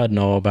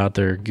Hudnall about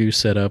their goose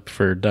setup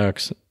for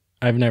ducks,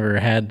 I've never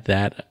had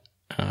that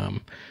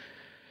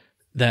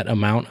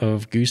amount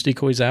of goose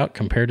decoys out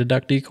compared to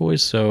duck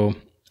decoys. So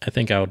I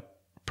think I'll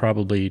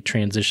probably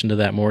transition to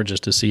that more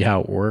just to see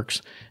how it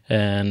works.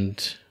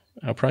 And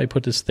I'll probably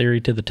put this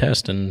theory to the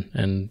test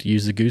and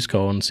use the goose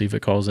call and see if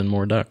it calls in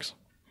more ducks.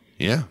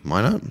 Yeah,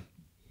 why not?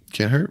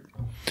 Can't hurt.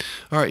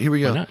 All right, here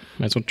we go. Why not?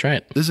 Might as well try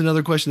it. This is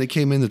another question that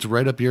came in that's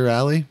right up your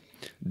alley.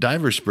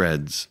 Diver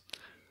spreads.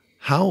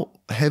 How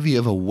heavy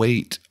of a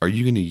weight are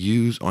you going to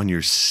use on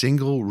your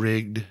single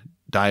rigged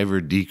diver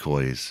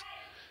decoys,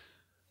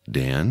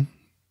 Dan?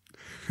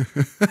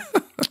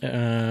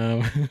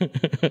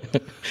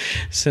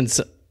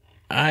 Since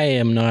I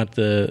am not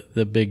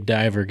the big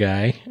diver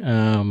guy,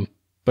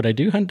 but I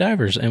do hunt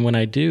divers, and when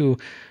I do,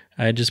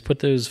 I just put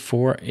those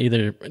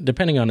either,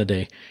 depending on the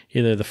day,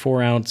 either the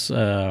 4-ounce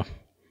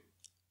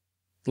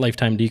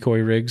lifetime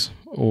decoy rigs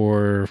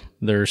or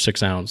their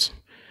 6-ounce.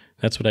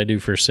 That's what I do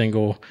for a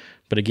single.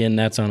 But again,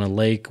 that's on a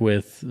lake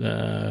with,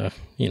 not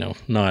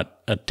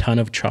a ton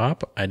of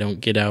chop. I don't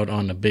get out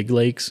on the big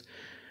lakes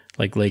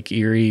like Lake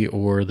Erie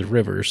or the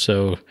river.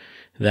 So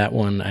that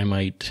one I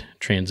might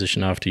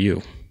transition off to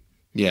you.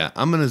 Yeah,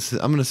 I'm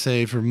gonna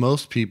say for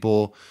most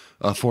people,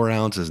 4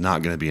 ounce is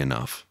not gonna be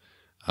enough.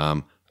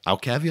 I'll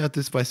caveat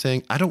this by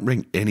saying I don't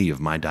ring any of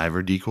my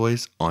diver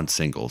decoys on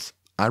singles.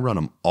 I run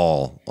them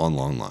all on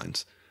long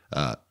lines.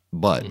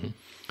 But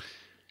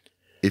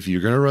if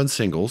you're gonna run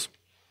singles,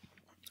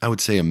 I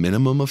would say a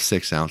minimum of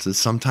 6 ounces,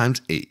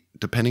 sometimes 8,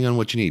 depending on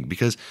what you need.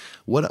 Because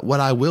what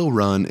I will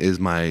run is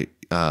my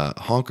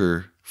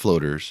honker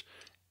floaters,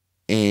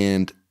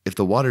 and if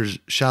the water's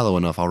shallow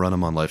enough, I'll run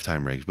them on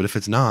lifetime rigs. But if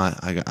it's not,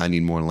 I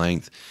need more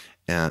length,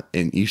 and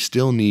you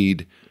still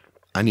need.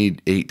 I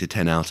need 8 to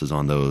 10 ounces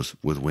on those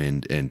with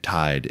wind and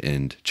tide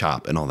and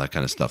chop and all that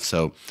kind of stuff.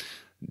 So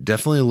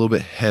definitely a little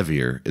bit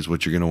heavier is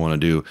what you're going to want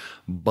to do,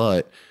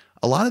 but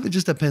a lot of it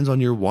just depends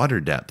on your water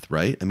depth,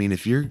 right? I mean,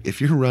 if you're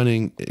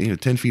running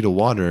 10 feet of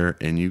water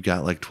and you've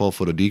got like 12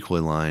 foot of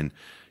decoy line,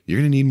 you're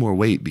going to need more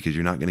weight because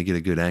you're not going to get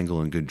a good angle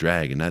and good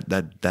drag, and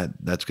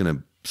that's going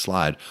to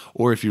slide.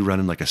 Or if you're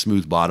running like a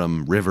smooth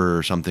bottom river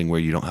or something where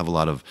you don't have a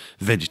lot of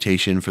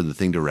vegetation for the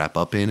thing to wrap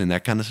up in and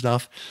that kind of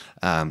stuff,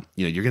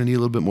 you're going to need a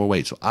little bit more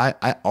weight. So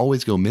I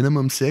always go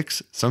minimum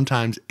 6,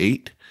 sometimes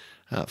 8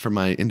 for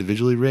my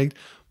individually rigged.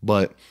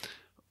 But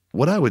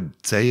what I would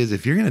say is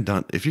if you're going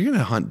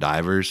to hunt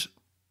divers,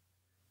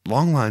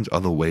 long lines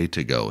are the way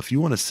to go. If you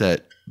want to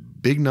set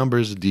big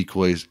numbers of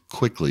decoys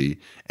quickly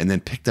and then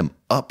pick them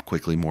up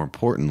quickly, more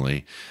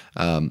importantly,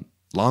 long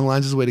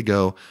lines is the way to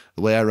go.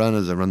 The way I run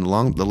is I run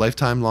the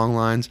lifetime long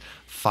lines,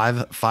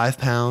 5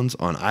 pounds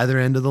on either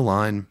end of the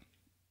line.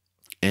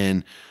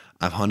 And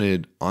I've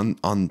hunted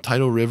on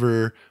tidal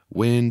river,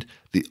 wind.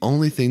 The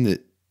only thing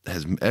that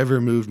has ever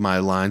moved my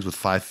lines with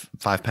 5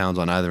 pounds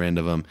on either end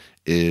of them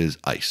is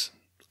ice.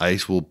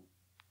 Ice will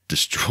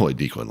destroy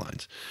decoy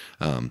lines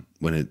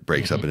when it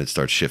breaks up and it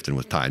starts shifting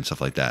with tide and stuff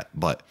like that.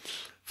 But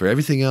for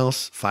everything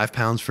else, 5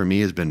 pounds for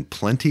me has been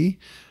plenty.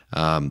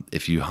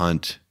 If you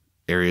hunt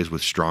areas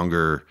with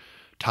stronger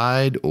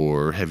tide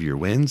or heavier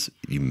winds,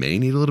 you may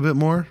need a little bit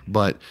more,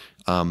 but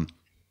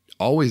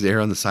always err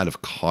on the side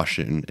of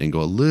caution and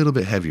go a little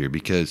bit heavier,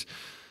 because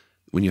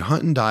when you're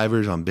hunting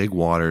divers on big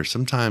water,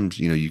 sometimes,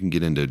 you can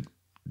get into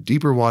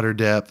deeper water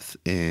depth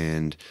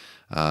and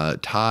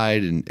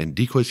tide and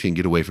decoys can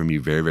get away from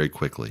you very, very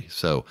quickly.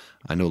 So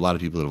I know a lot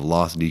of people that have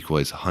lost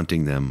decoys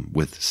hunting them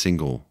with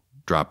single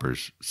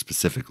droppers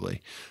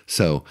specifically.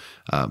 So,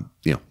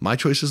 my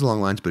choice is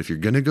long lines, but if you're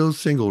going to go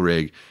single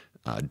rig,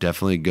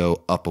 definitely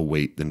go up a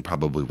weight than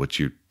probably what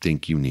you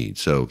think you need.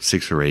 So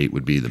 6 or 8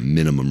 would be the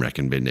minimum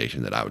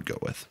recommendation that I would go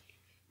with.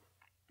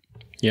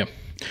 Yeah,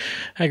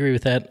 I agree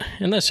with that.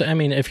 Unless,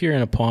 if you're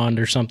in a pond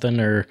or something,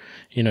 or,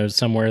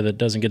 somewhere that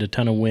doesn't get a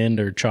ton of wind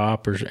or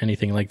chop or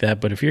anything like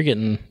that. But if you're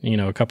getting,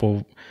 a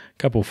couple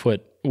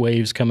foot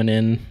waves coming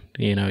in,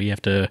 you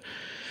have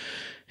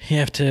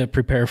to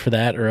prepare for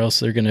that, or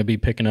else they're going to be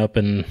picking up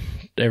and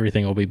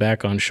everything will be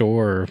back on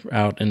shore or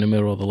out in the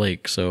middle of the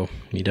lake. So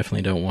you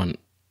definitely don't want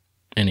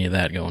any of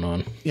that going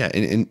on. Yeah,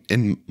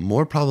 and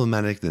more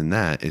problematic than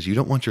that is you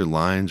don't want your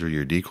lines or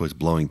your decoys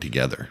blowing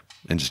together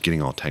and just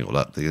getting all tangled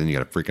up. Then you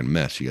got a freaking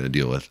mess you got to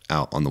deal with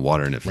out on the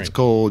water. And if it's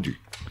cold, your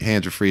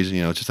hands are freezing,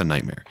 it's just a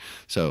nightmare.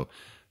 So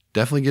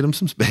definitely get them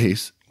some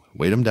space,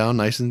 weight them down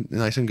nice and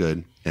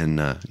good, and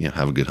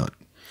have a good hunt.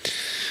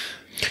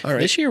 All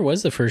right. This year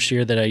was the first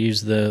year that I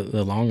used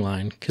the long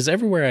line, because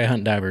everywhere I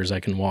hunt divers,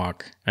 I can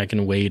walk, I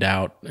can wade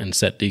out and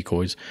set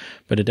decoys,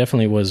 but it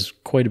definitely was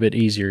quite a bit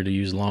easier to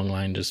use long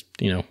line. Just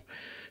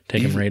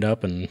take them right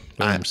up and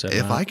set them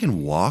if out. I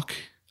can walk,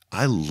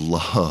 I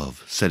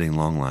love setting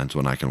long lines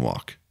when I can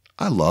walk.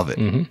 I love it.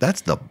 Mm-hmm.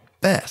 That's the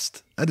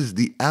best. That is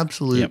the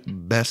absolute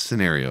best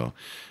scenario,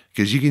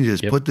 because you can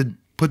just put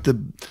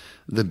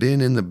the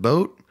bin in the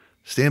boat,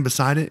 stand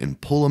beside it,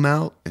 and pull them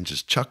out, and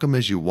just chuck them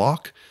as you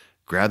walk.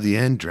 Grab the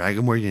end, drag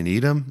them where you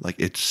need them. Like,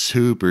 it's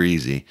super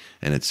easy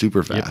and it's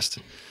super fast.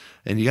 Yep.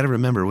 And you got to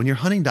remember, when you're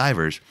hunting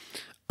divers,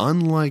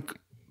 unlike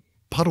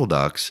puddle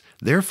ducks,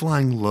 they're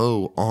flying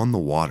low on the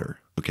water.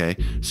 Okay.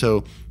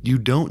 So you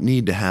don't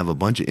need to have a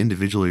bunch of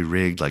individually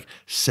rigged, like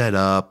set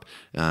up,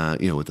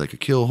 with like a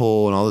kill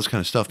hole and all this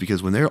kind of stuff,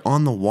 because when they're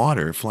on the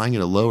water flying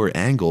at a lower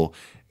angle,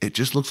 it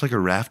just looks like a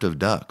raft of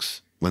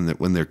ducks when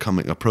they're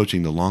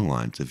approaching the long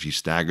lines. If you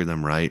stagger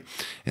them right,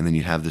 and then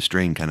you have the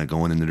string kind of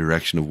going in the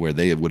direction of where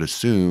they would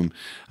assume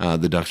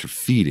the ducks are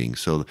feeding.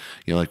 So,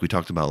 like we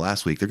talked about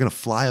last week, they're going to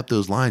fly up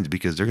those lines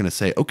because they're going to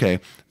say,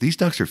 okay, these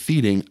ducks are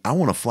feeding. I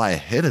want to fly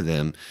ahead of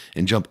them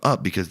and jump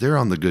up because they're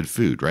on the good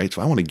food, right?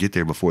 So I want to get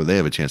there before they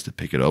have a chance to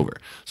pick it over.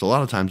 So a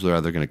lot of times they're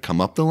either going to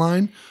come up the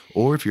line,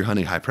 or if you're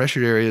hunting high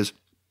pressure areas,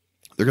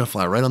 they're going to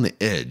fly right on the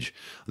edge,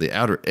 the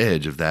outer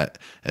edge of that,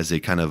 as they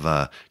kind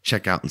of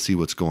check out and see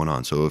what's going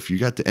on. So if you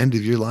got the end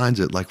of your lines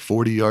at like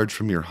 40 yards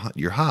from your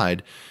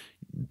hide,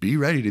 be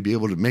ready to be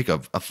able to make a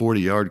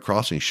 40-yard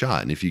crossing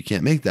shot. And if you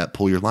can't make that,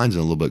 pull your lines in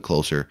a little bit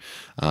closer,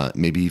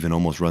 maybe even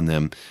almost run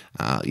them,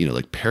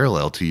 like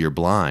parallel to your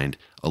blind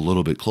a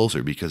little bit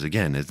closer, because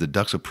again, as the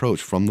ducks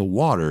approach from the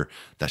water,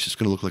 that's just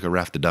going to look like a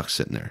raft of ducks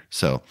sitting there.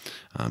 So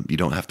you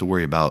don't have to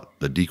worry about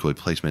the decoy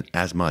placement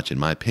as much, in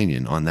my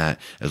opinion, on that,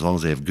 as long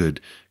as they have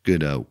good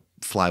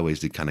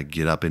flyways to kind of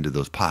get up into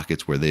those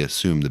pockets where they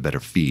assume the better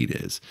feed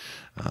is.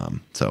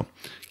 So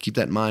keep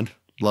that in mind.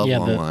 Love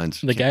long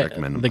lines. The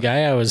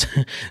guy I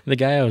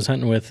was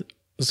hunting with,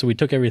 so we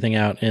took everything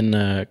out in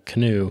a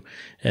canoe,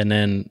 and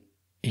then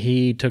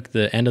he took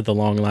the end of the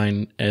long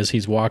line. As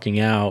he's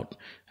walking out,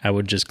 I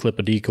would just clip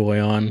a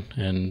decoy on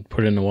and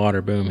put it in the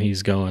water. Boom,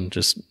 he's going.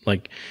 Just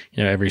like,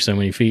 every so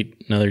many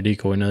feet, another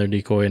decoy.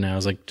 And I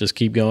was like, just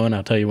keep going.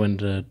 I'll tell you when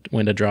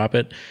to drop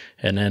it.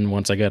 And then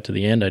once I got to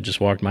the end, I just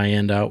walked my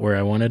end out where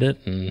I wanted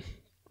it, and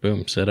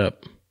boom, set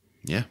up.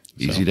 Yeah,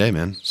 easy day,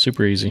 man.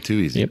 Super easy. Too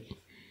easy. Yep.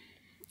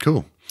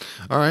 Cool.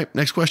 All right,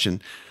 next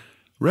question.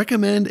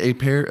 Recommend a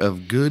pair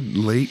of good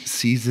late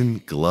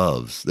season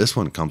gloves. This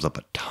one comes up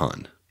a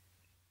ton.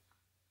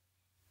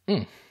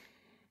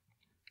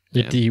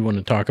 Do you want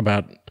to talk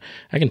about,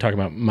 I can talk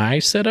about my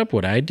setup,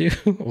 what I do,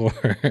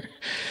 or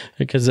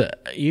because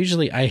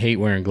usually I hate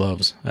wearing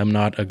gloves. I'm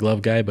not a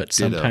glove guy, but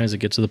sometimes it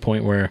gets to the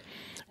point where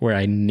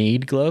I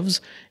need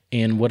gloves.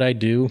 And what I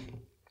do,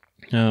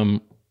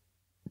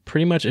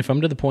 pretty much if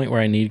I'm to the point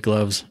where I need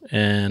gloves,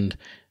 and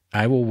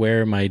I will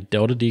wear my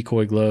Delta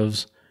decoy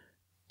gloves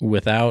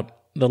without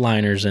the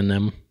liners in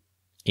them,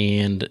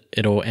 and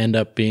it'll end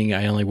up being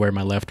I only wear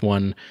my left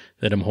one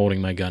that I'm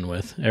holding my gun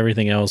with.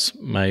 Everything else,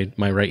 my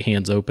right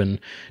hand's open.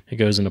 It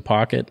goes in a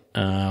pocket.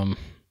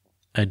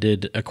 I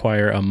did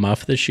acquire a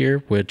muff this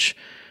year, which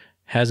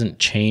hasn't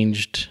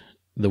changed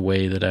the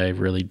way that I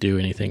really do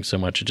anything so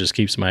much. It just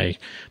keeps my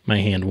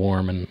hand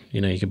warm, and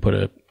you can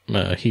put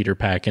a heater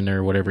pack in there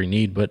or whatever you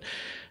need. But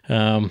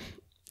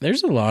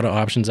there's a lot of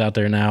options out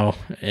there now,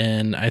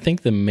 and I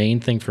think the main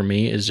thing for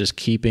me is just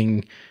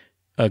keeping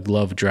a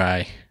glove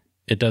dry.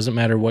 It doesn't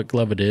matter what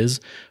glove it is,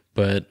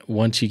 but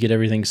once you get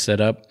everything set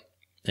up,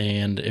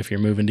 and if you're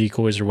moving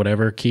decoys or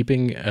whatever,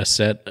 keeping a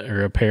set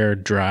or a pair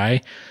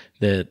dry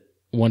that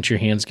once your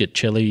hands get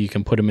chilly, you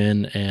can put them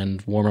in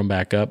and warm them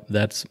back up.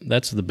 That's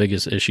the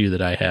biggest issue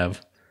that I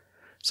have.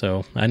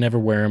 So I never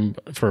wear them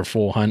for a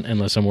full hunt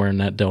unless I'm wearing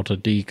that Delta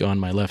Deke on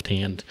my left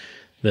hand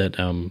that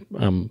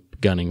I'm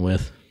gunning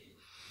with.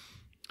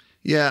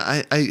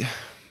 Yeah,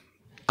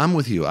 I'm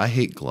with you. I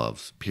hate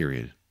gloves,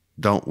 period.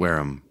 Don't wear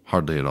them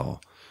hardly at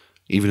all.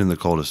 Even in the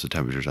coldest of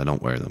temperatures, I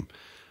don't wear them.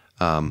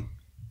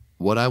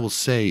 What I will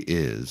say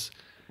is,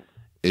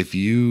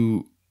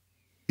 your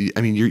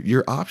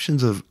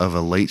options of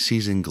a late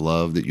season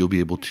glove that you'll be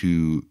able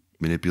to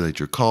manipulate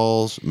your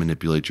calls,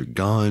 manipulate your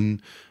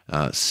gun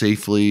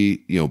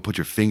safely, put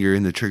your finger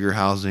in the trigger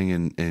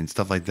housing and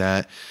stuff like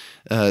that.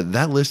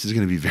 That list is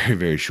going to be very,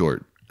 very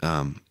short.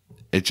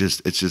 It's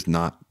just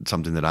not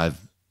something that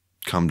I've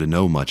come to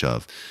know much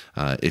of.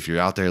 If you're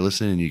out there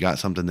listening and you got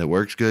something that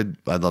works good,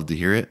 I'd love to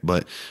hear it.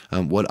 But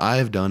what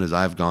I've done is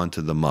I've gone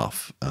to the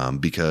muff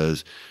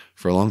because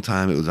for a long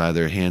time it was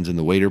either hands in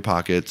the waiter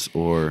pockets,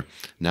 or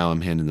now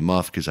I'm handing the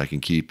muff because I can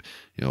keep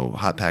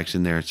hot packs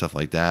in there and stuff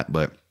like that.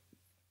 But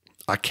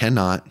I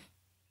cannot,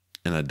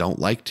 and I don't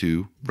like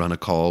to run a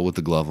call with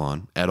the glove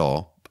on at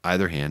all,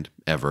 either hand,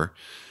 ever.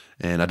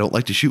 And I don't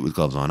like to shoot with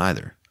gloves on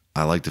either.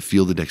 I like to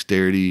feel the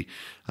dexterity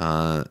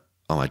on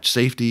my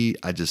safety.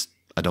 I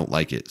don't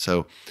like it.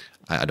 So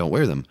I don't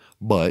wear them.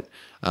 But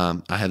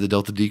I have the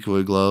Delta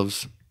Decoy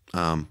gloves.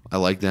 I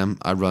like them.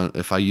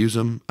 If I use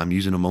them, I'm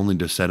using them only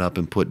to set up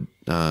and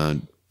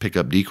pick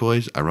up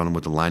decoys. I run them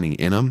with the lining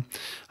in them.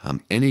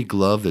 Any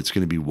glove that's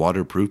going to be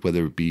waterproof,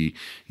 whether it be,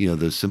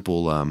 the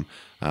simple,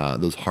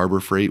 those Harbor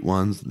Freight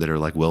ones that are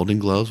like welding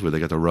gloves where they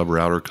got the rubber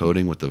outer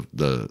coating with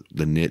the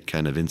knit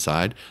kind of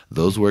inside.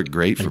 Those work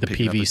great for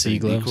picking up the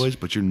gloves. Decoys,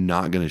 but you're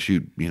not going to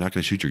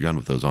shoot your gun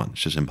with those on.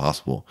 It's just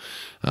impossible.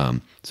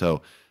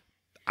 So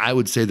I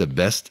would say the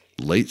best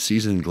late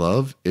season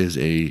glove is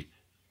a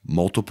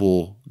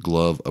multiple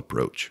glove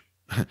approach.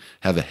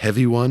 Have a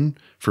heavy one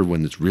for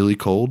when it's really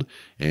cold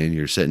and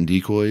you're setting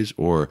decoys,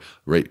 or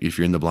right if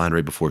you're in the blind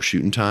right before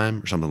shooting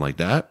time or something like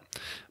that.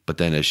 But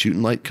then as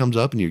shooting light comes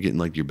up and you're getting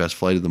like your best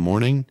flight of the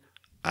morning,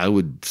 I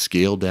would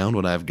scale down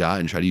what I've got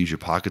and try to use your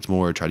pockets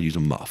more, or try to use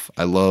a muff.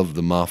 I love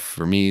the muff.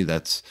 For me,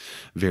 that's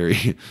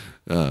very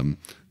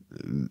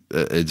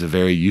it's a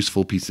very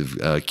useful piece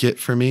of kit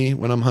for me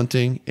when I'm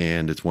hunting,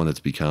 and it's one that's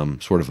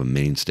become sort of a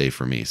mainstay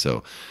for me.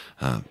 So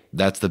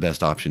that's the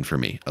best option for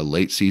me. A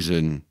late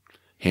season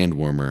hand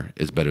warmer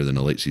is better than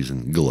a late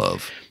season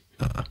glove.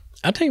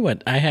 I'll tell you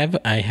what, I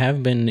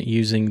have been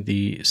using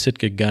the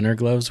Sitka Gunner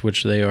gloves,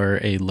 which they are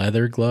a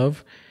leather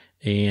glove,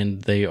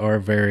 and they are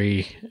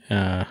very,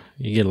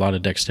 you get a lot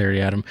of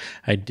dexterity out of them.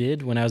 I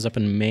did when I was up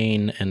in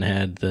Maine and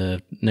had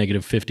the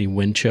 -50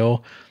 wind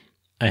chill.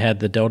 I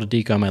had the Delta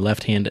Deke on my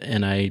left hand,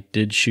 and I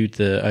did shoot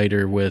the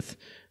eider with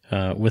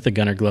a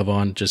gunner glove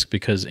on, just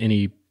because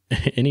any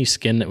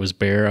skin that was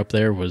bare up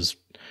there was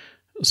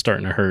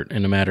starting to hurt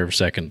in a matter of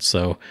seconds.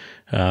 So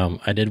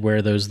I did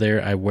wear those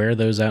there. I wear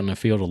those out in the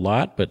field a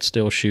lot, but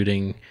still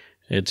shooting,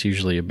 it's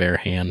usually a bare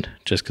hand,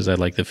 just because I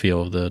like the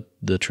feel of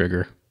the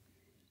trigger.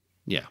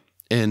 Yeah,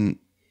 and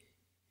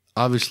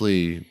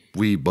obviously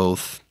we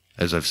both,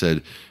 as we've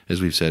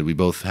said, we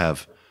both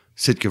have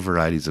Sitka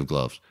varieties of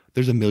gloves.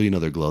 There's a million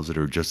other gloves that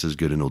are just as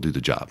good and will do the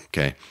job.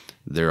 Okay.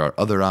 There are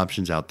other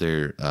options out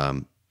there.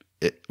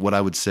 What I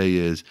would say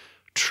is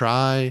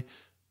try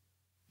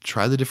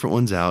the different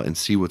ones out and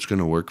see what's going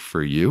to work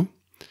for you,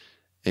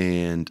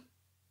 and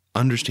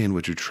understand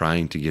what you're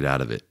trying to get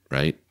out of it,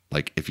 right?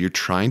 Like if you're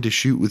trying to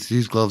shoot with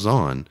these gloves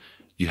on,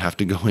 you have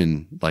to go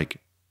in like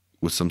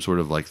with some sort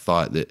of like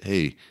thought that,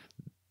 hey,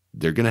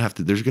 there's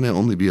going to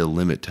only be a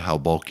limit to how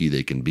bulky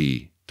they can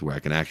be to where I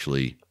can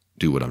actually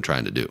do what I'm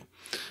trying to do.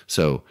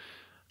 So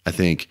I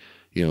think,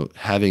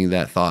 having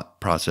that thought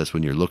process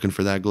when you're looking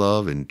for that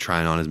glove and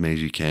trying on as many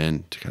as you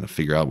can to kind of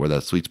figure out where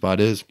that sweet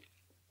spot is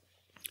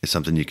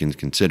something you can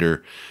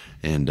consider.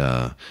 And,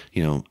 I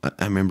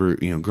remember,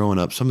 growing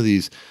up, some of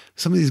these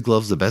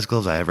gloves, the best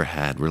gloves I ever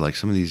had were like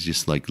some of these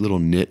just like little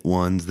knit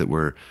ones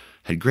that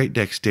had great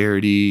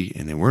dexterity,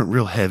 and they weren't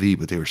real heavy,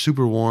 but they were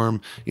super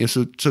warm.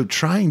 So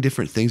trying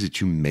different things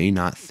that you may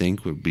not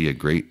think would be a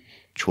great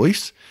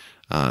choice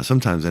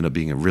sometimes end up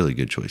being a really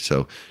good choice.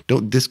 So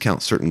don't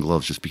discount certain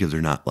gloves just because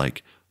they're not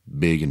like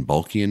big and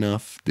bulky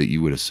enough that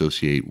you would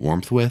associate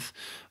warmth with.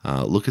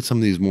 Look at some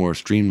of these more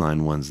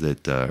streamlined ones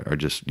that are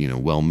just,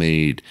 well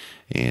made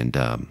and,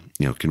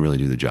 can really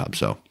do the job.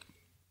 So,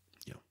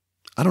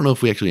 I don't know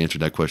if we actually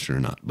answered that question or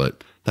not,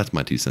 but that's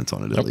my 2 cents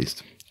on it at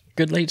least.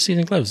 Good late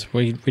season gloves.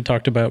 We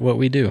talked about what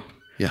we do.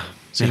 Yeah.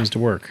 Seems to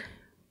work.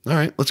 All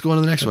right, let's go on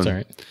to the next one. All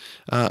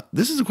right.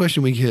 This is a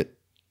question we get,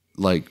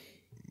 like,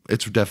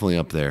 it's definitely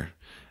up there.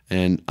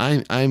 And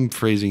I'm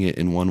phrasing it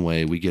in one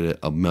way. We get it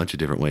a bunch of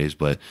different ways,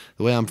 but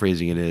the way I'm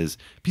phrasing it is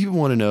people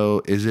want to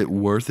know, is it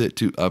worth it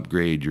to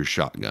upgrade your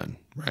shotgun,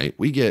 right?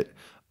 We get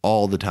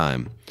all the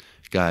time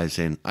guys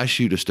saying, I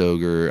shoot a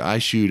Stoger, I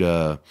shoot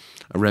a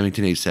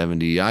Remington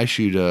 870, I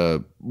shoot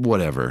a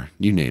whatever,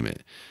 you name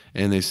it.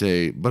 And they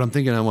say, but I'm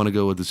thinking I want to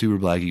go with the Super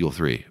Black Eagle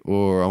 3,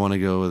 or I want to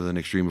go with an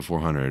Extrema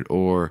 400,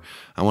 or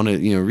I want to,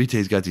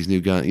 Retay's got these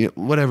new guns,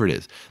 whatever it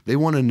is. They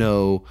want to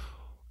know,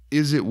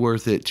 is it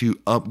worth it to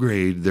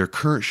upgrade their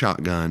current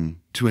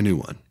shotgun to a new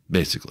one,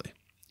 basically?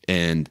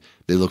 And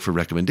they look for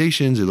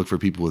recommendations. They look for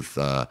people with,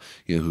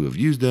 who have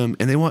used them,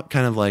 and they want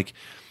kind of like,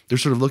 they're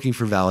sort of looking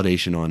for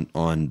validation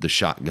on the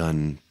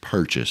shotgun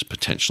purchase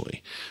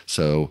potentially.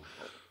 So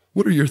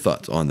what are your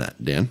thoughts on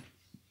that, Dan?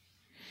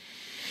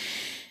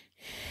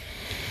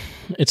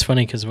 It's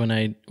funny because when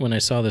I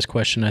saw this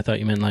question, I thought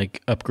you meant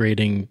like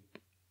upgrading,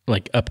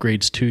 like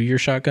upgrades to your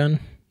shotgun,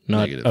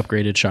 not Negative.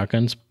 upgraded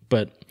shotguns.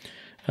 But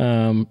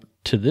to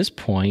this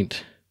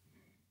point,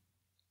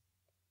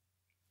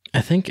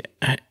 I think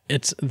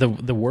it's the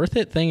worth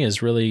it thing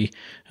is really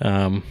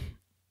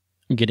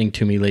getting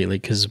to me lately.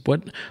 Because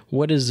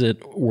what is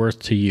it worth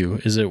to you?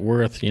 Is it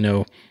worth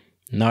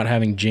not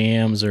having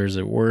jams, or is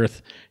it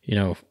worth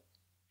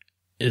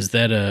is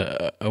that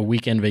a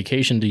weekend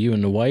vacation to you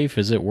and the wife?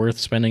 Is it worth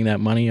spending that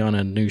money on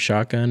a new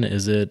shotgun?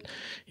 Is it,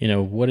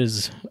 what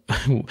is a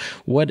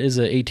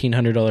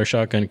 $1,800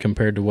 shotgun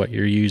compared to what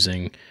you're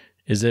using?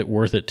 Is it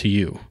worth it to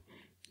you?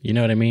 You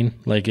know what I mean?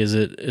 Like, is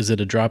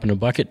it a drop in a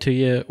bucket to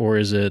you, or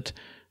is it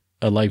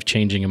a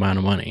life-changing amount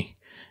of money?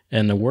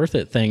 And the worth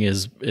it thing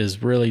is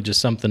really just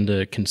something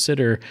to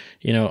consider.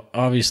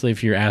 Obviously,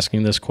 if you're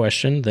asking this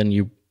question, then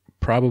you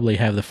probably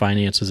have the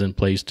finances in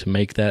place to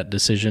make that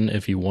decision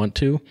if you want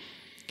to.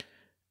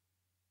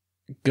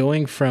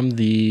 Going from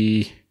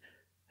the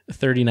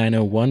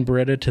 3901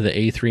 Beretta to the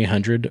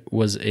A300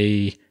 was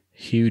a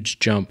huge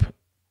jump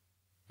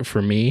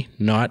for me,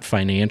 not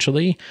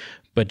financially,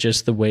 but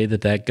just the way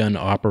that gun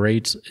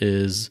operates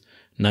is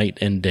night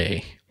and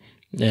day.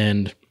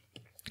 And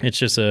it's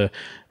just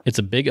it's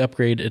a big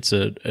upgrade. It's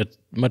a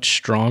much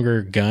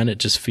stronger gun. It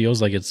just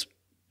feels like it's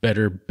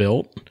better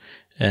built,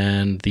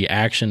 and the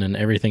action and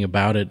everything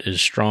about it is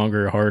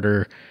stronger,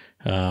 harder,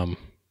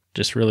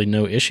 just really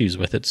no issues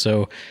with it.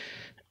 So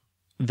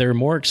they're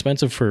more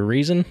expensive for a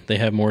reason. They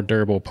have more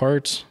durable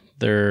parts.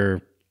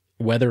 They're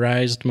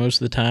weatherized most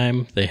of the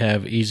time. They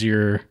have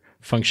easier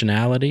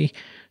functionality.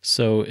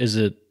 So is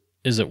it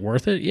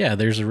worth it? Yeah,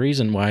 there's a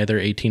reason why they're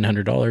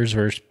 $1,800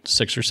 versus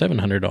 $600 or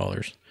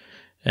 $700.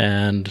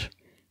 And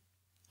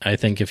I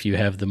think if you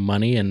have the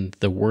money and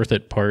the worth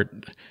it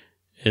part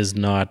is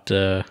not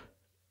a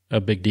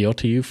big deal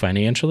to you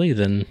financially,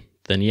 then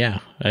yeah,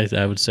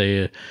 I would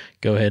say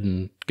go ahead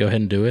and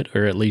do it,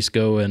 or at least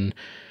go and,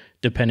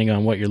 depending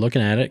on what you're looking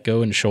at it,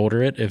 go and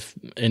shoulder it. If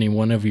any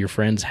one of your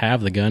friends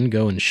have the gun,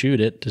 go and shoot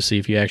it to see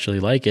if you actually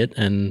like it,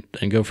 and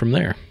go from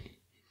there.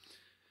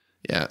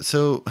 Yeah.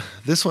 So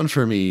this one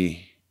for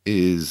me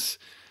is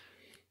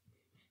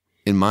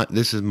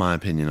this is my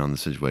opinion on the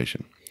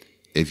situation.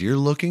 If you're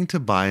looking to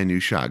buy a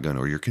new shotgun,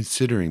 or you're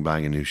considering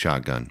buying a new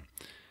shotgun,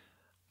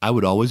 I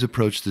would always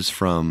approach this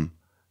from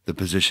the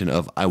position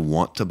of, I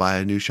want to buy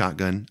a new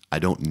shotgun. I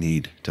don't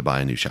need to buy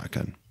a new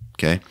shotgun.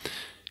 Okay.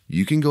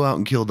 You can go out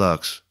and kill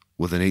ducks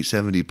with an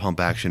 870 pump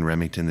action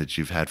Remington that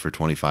you've had for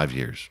 25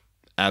 years.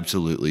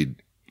 Absolutely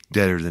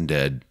deader than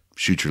dead.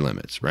 Shoot your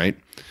limits, right?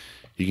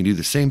 You can do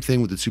the same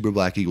thing with the Super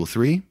Black Eagle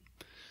 3.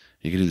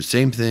 You can do the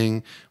same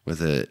thing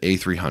with a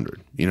A300.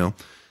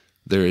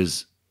 There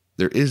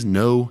is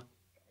no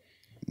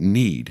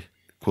need,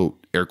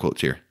 quote, air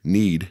quotes here,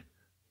 need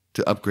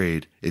to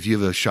upgrade if you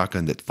have a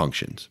shotgun that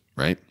functions,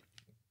 right?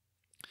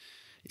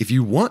 If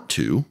you want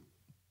to,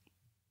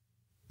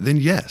 then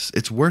yes,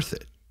 it's worth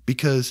it,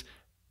 because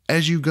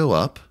as you go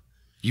up,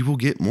 you will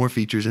get more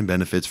features and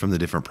benefits from the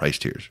different price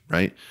tiers,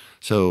 right?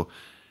 So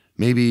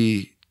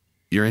maybe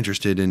you're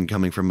interested in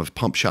coming from a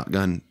pump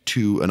shotgun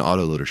to an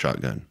autoloader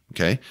shotgun,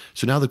 okay?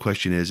 So now the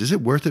question is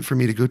it worth it for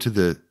me to go to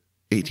the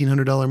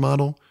 $1,800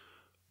 model,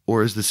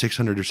 or is the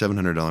 $600 or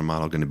 $700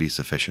 model going to be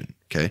sufficient,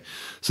 okay?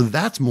 So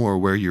that's more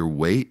where your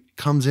weight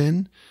comes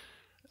in.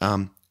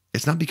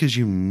 It's not because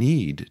you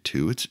need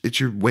to. It's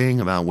you're weighing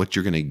about what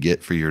you're going to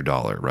get for your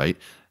dollar, right?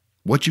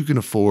 What you can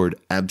afford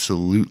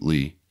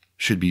absolutely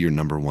should be your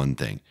number one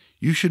thing.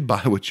 You should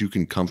buy what you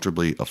can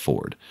comfortably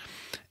afford.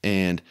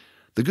 And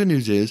the good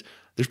news is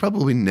there's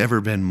probably never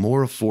been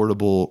more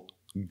affordable,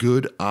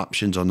 good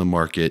options on the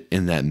market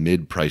in that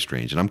mid-price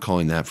range. And I'm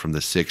calling that from the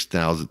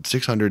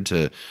 $600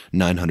 to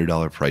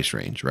 $900 price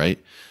range,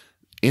 right?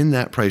 In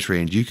that price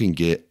range, you can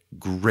get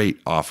great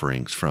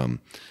offerings from,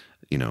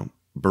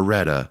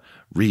 Beretta,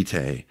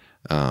 Retay,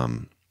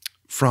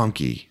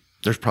 Franke.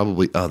 There's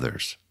probably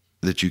others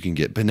that you can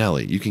get.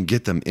 Benelli, you can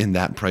get them in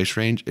that price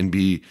range and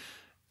be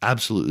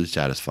absolutely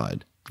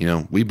satisfied. You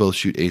know, we both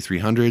shoot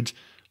A300s,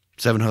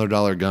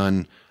 $700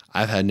 gun.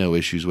 I've had no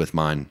issues with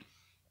mine.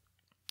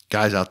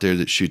 Guys out there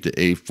that shoot the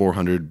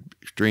A400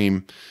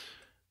 Extreme,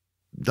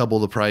 double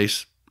the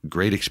price,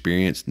 great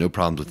experience, no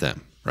problems with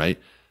them, right?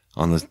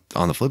 On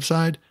the flip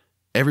side,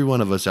 every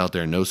one of us out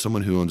there knows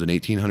someone who owns an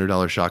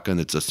 $1,800 shotgun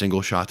that's a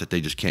single shot that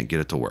they just can't get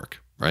it to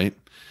work, right?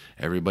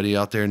 Everybody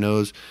out there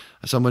knows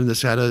someone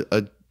that's had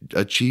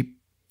a cheap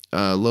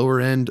lower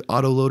end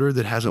auto loader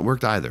that hasn't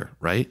worked either,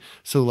 right?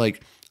 So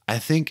like, I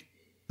think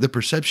the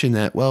perception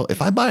that, well,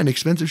 if I buy an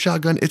expensive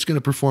shotgun, it's going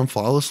to perform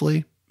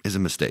flawlessly is a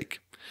mistake.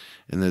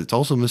 And then it's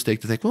also a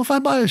mistake to think, well, if I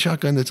buy a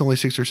shotgun that's only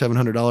 $600 or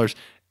 $700,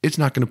 it's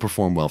not going to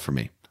perform well for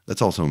me.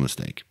 That's also a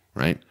mistake,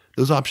 right?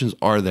 Those options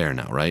are there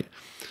now, right?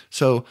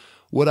 So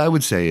what I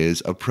would say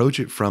is approach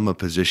it from a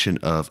position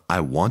of, I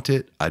want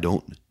it, I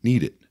don't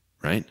need it,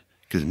 right?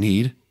 Because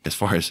need, as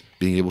far as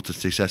being able to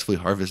successfully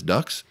harvest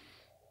ducks,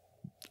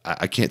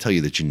 I can't tell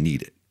you that you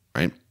need it,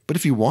 right? But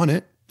if you want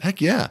it,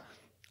 heck yeah.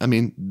 I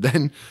mean,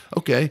 then,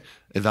 okay,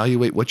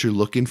 evaluate what you're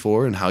looking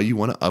for and how you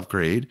want to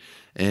upgrade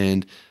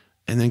and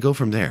then go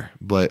from there.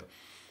 But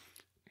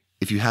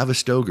if you have a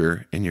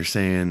Stoeger and you're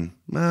saying,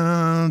 do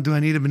I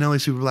need a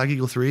Benelli Super Black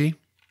Eagle 3?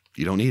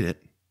 You don't need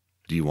it.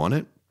 Do you want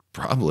it?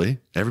 Probably.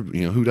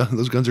 Who doesn't?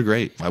 Those guns are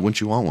great. Why wouldn't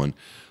you want one?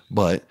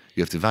 But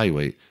you have to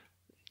evaluate,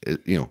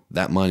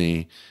 that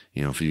money,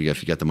 if you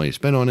got the money to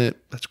spend on it,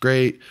 that's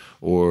great.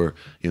 Or,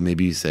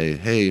 maybe you say,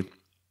 hey,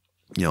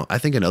 I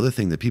think another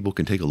thing that people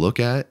can take a look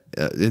at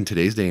in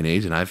today's day and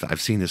age, and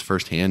I've seen this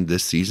firsthand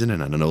this season,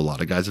 and I know a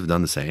lot of guys have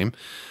done the same.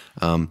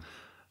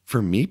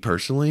 For me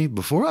personally,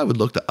 before I would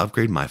look to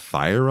upgrade my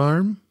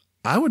firearm,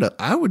 I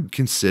would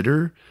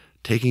consider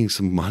taking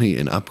some money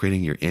and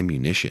upgrading your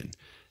ammunition,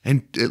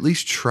 and at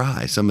least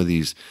try some of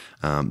these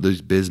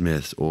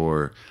bismuths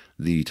or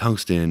the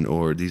tungsten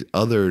or these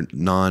other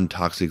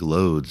non-toxic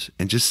loads,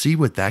 and just see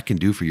what that can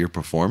do for your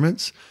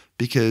performance.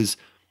 Because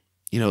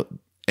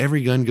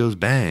every gun goes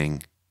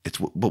bang.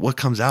 But what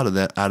comes out of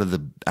that, out of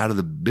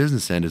the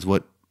business end, is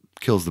what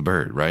kills the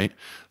bird, right?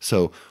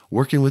 So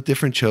working with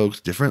different chokes,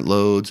 different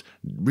loads,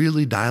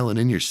 really dialing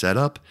in your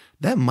setup,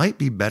 that might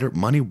be better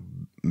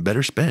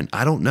spent.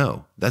 I don't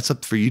know. That's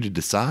up for you to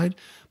decide,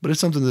 but it's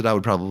something that I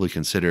would probably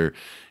consider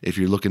if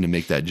you're looking to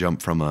make that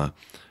jump from a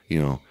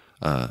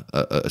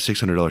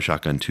 $600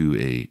 shotgun to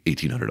a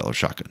 $1,800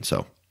 shotgun.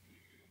 So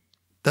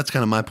that's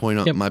kind of my point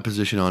on my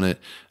position on it.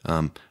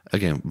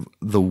 Again,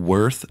 the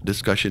worth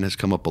discussion has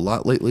come up a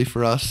lot lately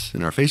for us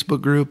in our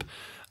Facebook group.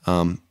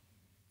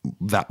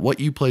 That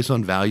what you place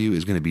on value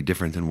is going to be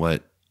different than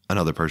what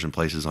another person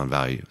places on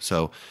value.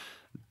 So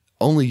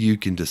only you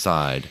can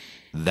decide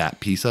that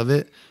piece of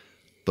it.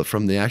 But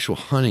from the actual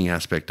hunting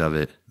aspect of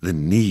it, the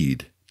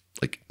need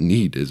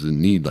is a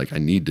need. Like I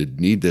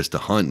need this to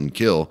hunt and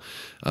kill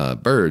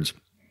birds.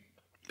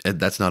 And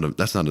that's not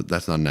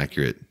an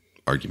accurate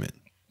argument.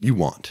 You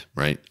want,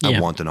 right? Yeah. I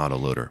want an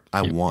autoloader.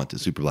 I want a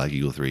Super Black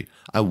Eagle 3.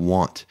 I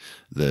want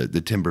the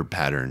timber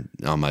pattern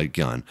on my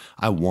gun.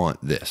 I want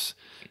this.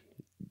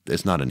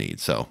 It's not a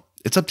need. So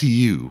it's up to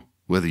you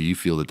whether you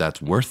feel that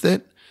that's worth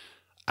it.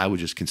 I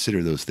would just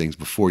consider those things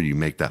before you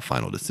make that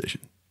final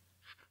decision.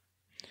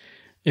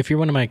 If you're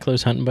one of my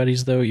close hunting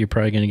buddies, though, you're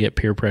probably going to get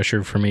peer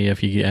pressure from me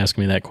if you ask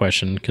me that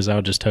question, because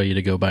I'll just tell you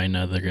to go buy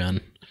another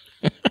gun.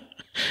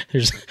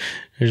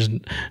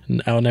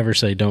 I'll never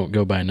say don't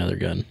go buy another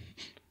gun.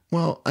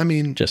 Well, I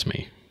mean, just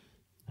me.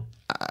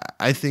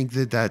 I think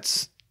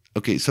that's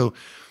okay. So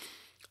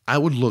I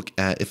would look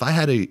at if I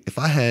had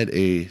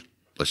a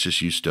let's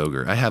just use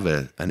Stoeger. I have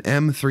an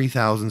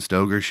M3000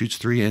 Stoeger, shoots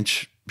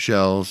 3-inch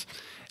shells,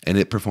 and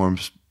it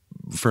performs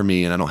for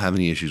me, and I don't have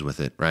any issues with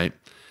it. Right?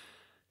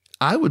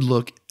 I would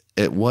look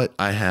at what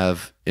I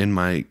have in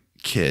my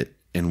kit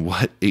and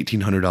what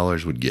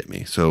 $1,800 would get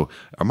me. So,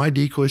 are my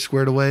decoys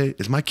squared away?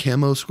 Is my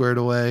camo squared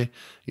away?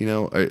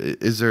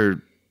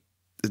 Does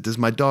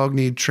my dog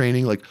need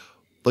training? Like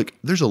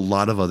there's a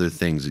lot of other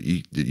things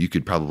that you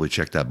could probably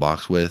check that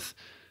box with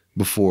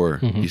before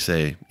you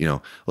say,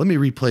 let me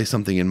replace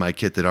something in my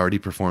kit that already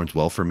performs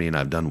well for me and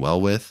I've done well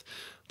with.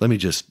 Let me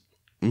just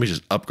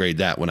upgrade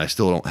that when I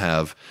still don't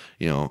have,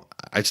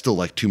 I'd still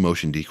like 2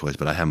 motion decoys,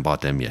 but I haven't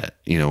bought them yet,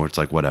 where it's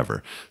like,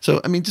 whatever.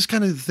 So, I mean, just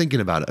kind of thinking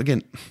about it.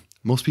 Again,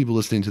 most people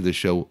listening to this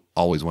show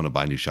always want to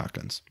buy new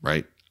shotguns,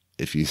 right?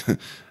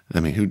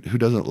 Who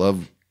doesn't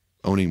love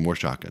owning more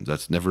shotguns?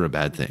 That's never a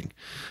bad thing.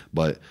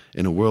 But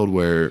in a world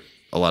where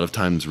a lot of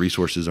times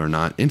resources are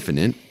not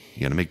infinite,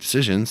 you got to make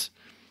decisions.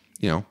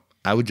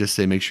 I would just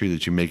say make sure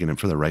that you're making them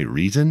for the right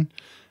reason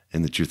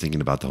and that you're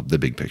thinking about the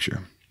big picture.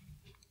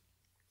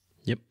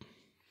 Yep.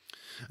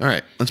 All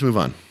right, let's move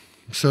on.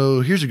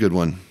 So here's a good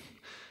one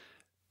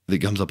that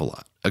comes up a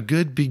lot. A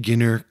good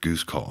beginner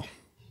goose call.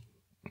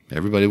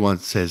 Everybody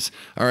says,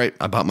 all right,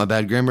 I bought my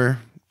Bad Grammar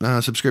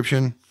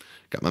subscription,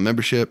 got my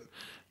membership.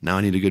 Now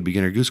I need a good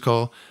beginner goose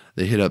call.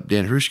 They hit up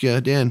Dan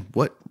Hrushka. Dan,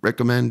 what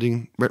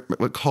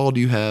call do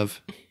you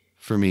have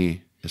for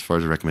me as far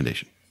as a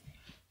recommendation?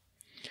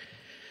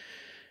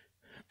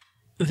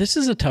 This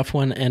is a tough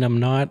one, and I'm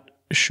not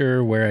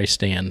sure where I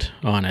stand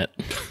on it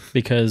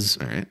because,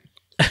 All right.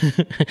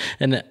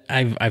 and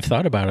I've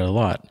thought about it a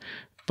lot,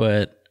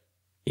 but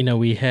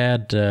we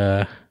had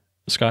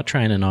Scott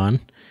Trinan on,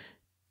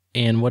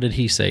 and what did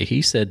he say?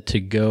 He said to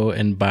go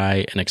and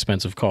buy an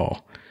expensive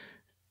call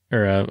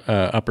or a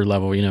upper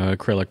level,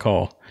 acrylic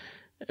call,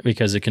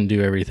 because it can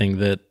do everything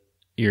that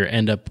you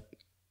end up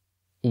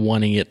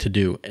wanting it to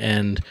do.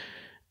 And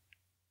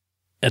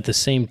at the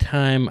same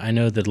time, I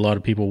know that a lot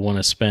of people want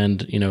to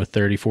spend,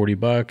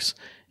 $30-$40.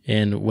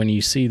 And when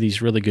you see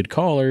these really good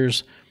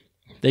callers,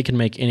 they can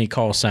make any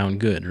call sound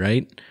good,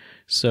 right?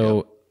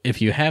 So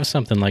if you have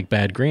something like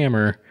Bad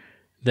Grammar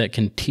that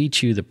can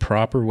teach you the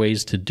proper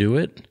ways to do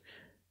it,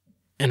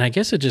 and I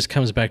guess it just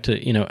comes back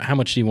to, how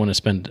much do you want to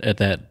spend at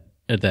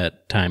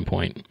that time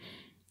point?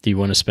 Do you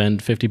want to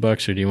spend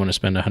 $50 or do you want to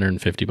spend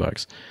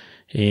 $150?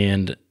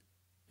 And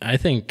I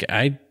think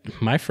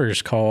my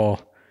first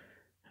call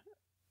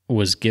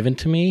was given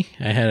to me.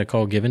 I had a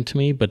call given to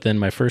me, but then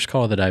my first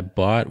call that I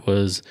bought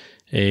was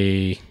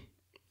a foil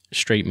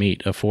straight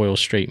meat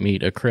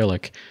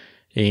acrylic.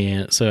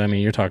 And so,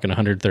 you're talking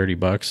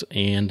 $130,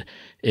 and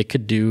it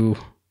could do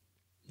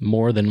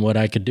more than what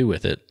I could do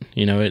with it.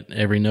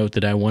 Every note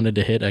that I wanted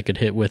to hit, I could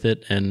hit with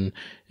it. And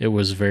it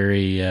was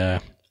very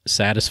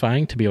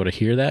satisfying to be able to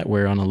hear that,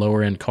 where on a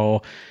lower end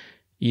call,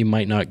 you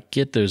might not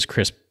get those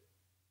crisp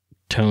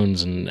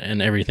tones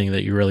and everything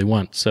that you really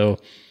want. So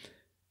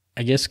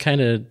I guess kind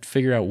of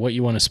figure out what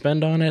you want to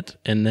spend on it,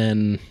 and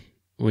then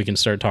we can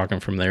start talking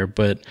from there.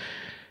 But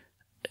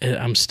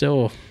I'm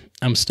still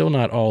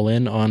not all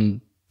in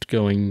on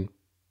going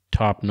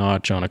top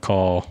notch on a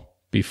call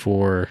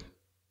before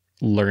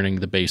learning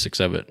the basics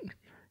of it.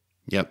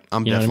 Yep.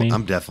 I'm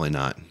definitely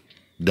not.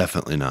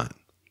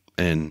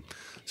 And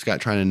Scott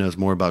Trinan knows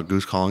more about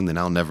goose calling than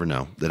I'll never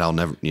know.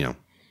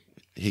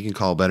 He can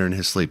call better in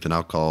his sleep than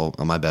I'll call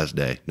on my best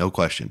day. No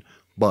question.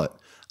 But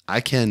I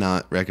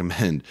cannot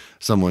recommend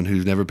someone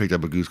who's never picked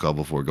up a goose call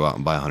before go out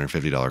and buy a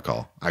 $150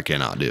 call. I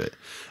cannot do it.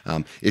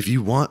 If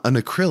you want an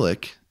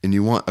acrylic and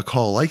you want a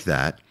call like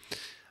that,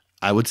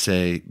 I would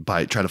say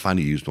try to find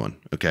a used one.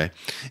 Okay.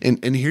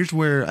 And here's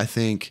where I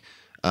think,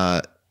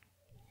 the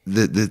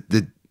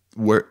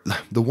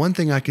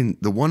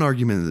one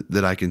argument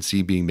that I can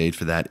see being made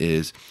for that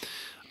is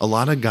a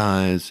lot of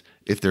guys,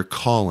 if they're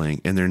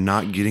calling and they're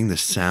not getting the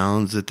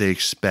sounds that they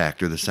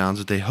expect or the sounds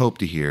that they hope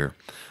to hear,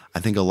 I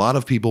think a lot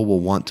of people will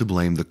want to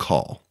blame the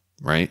call,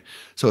 right?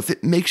 So if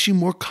it makes you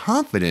more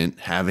confident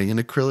having an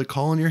acrylic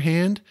call in your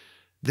hand,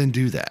 then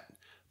do that.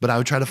 But I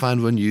would try to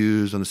find one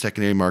used on the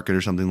secondary market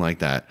or something like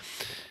that.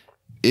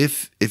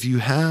 If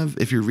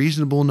you're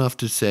reasonable enough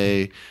to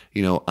say,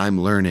 I'm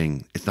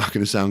learning, it's not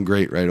going to sound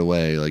great right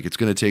away. Like, it's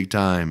going to take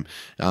time.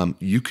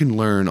 You can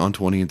learn on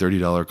 $20 and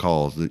 $30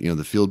 calls.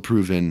 The field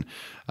proven.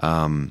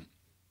 I'm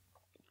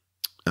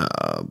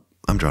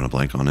drawing a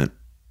blank on it.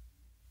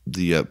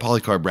 The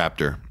Polycarb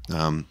Raptor.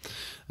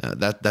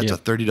 That's a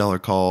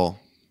 $30 call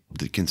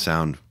that can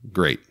sound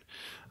great.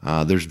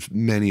 There's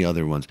many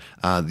other ones.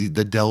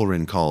 The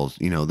Delrin calls,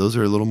 those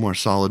are a little more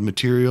solid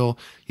material.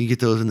 You get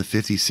those in the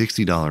 $50,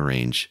 $60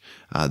 range.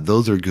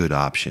 Those are good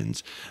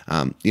options.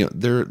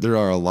 There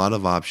are a lot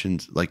of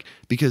options,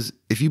 because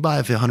if you buy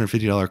a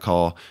 $150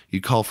 call,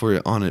 you call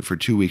on it for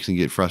 2 weeks and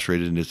get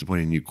frustrated and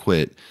disappointed and you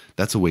quit.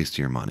 That's a waste of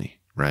your money,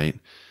 right?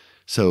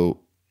 So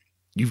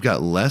you've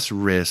got less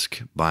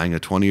risk buying a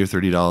 $20 or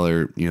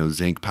 $30,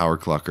 zinc power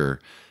clucker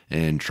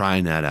and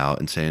trying that out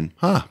and saying,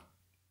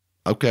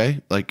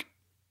 okay,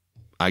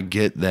 I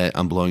get that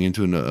I'm blowing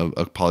into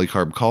a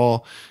polycarb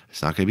call.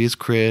 It's not going to be as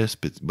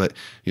crisp, but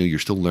you're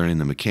still learning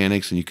the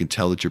mechanics and you can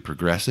tell that you're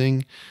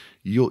progressing.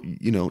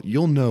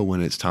 You'll know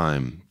when it's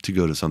time to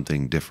go to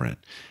something different.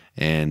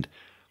 And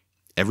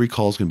every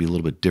call is going to be a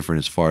little bit different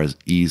as far as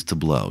ease to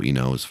blow,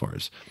 as far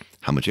as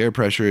how much air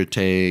pressure it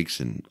takes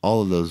and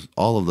all of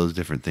those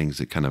different things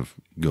that kind of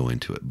go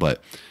into it.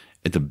 But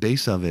at the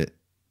base of it,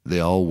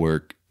 they all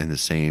work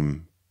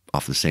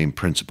off the same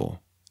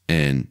principle.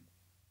 And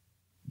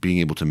being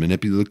able to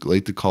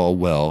manipulate the call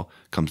well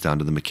comes down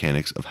to the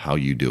mechanics of how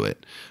you do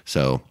it.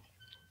 So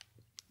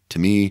to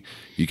me,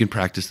 you can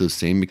practice those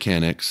same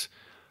mechanics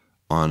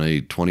on a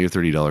 $20 or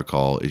 $30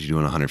 call as you do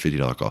on a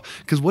 $150 call.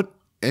 Because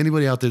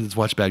anybody out there that's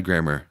watched Bad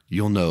Grammar,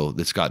 you'll know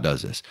that Scott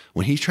does this.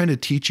 When he's trying to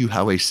teach you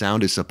how a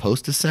sound is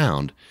supposed to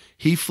sound,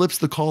 he flips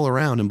the call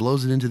around and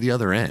blows it into the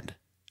other end,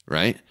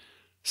 right?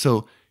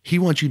 So he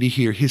wants you to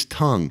hear his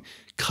tongue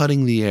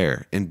cutting the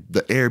air and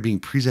the air being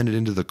presented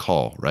into the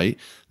call, right?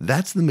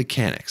 That's the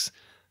mechanics.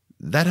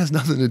 That has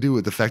nothing to do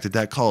with the fact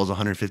that call is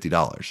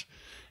 $150.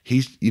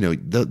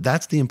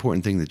 That's the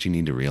important thing that you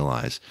need to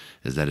realize,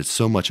 is that it's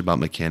so much about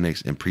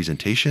mechanics and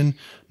presentation,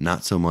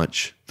 not so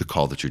much the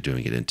call that you're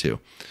doing it into,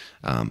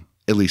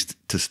 at least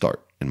to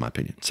start, in my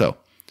opinion. So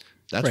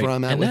that's right. Where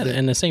I'm at with it.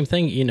 And the same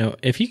thing,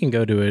 if you can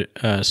go to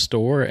a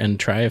store and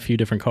try a few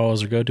different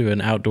calls, or go to an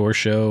outdoor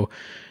show,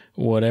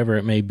 whatever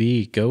it may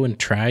be, go and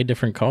try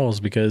different calls.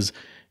 Because,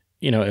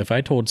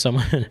 if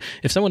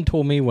someone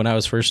told me when I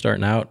was first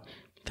starting out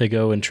to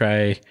go and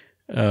try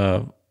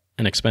an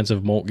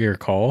expensive molt gear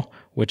call,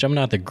 which I'm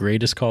not the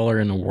greatest caller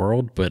in the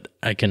world, but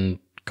I can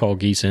call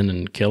geese in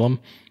and kill them.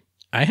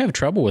 I have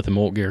trouble with the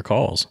molt gear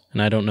calls,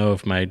 and I don't know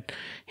if my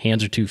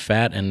hands are too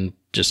fat and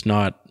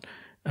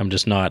I'm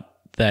just not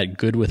that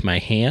good with my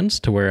hands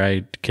to where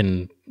I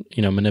can,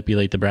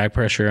 manipulate the brag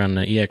pressure on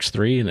the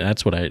EX3. And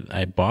that's what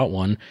I bought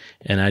one,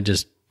 and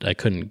I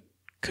couldn't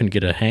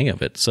get a hang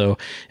of it. So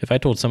if I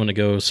told someone to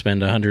go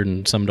spend $100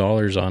 and some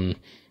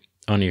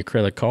on the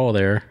acrylic call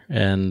there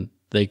and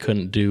they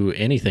couldn't do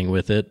anything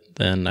with it,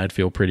 then I'd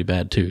feel pretty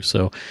bad too.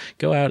 So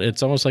go out.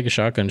 It's almost like a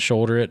shotgun,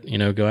 shoulder it,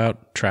 go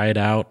out, try it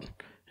out,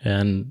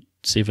 and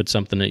see if it's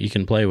something that you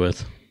can play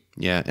with.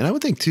 Yeah. And I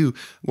would think too,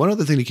 one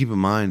other thing to keep in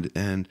mind,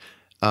 and,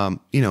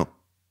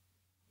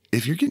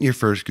 if you're getting your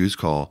first goose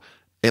call,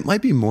 it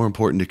might be more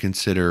important to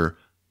consider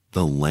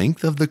the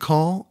length of the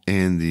call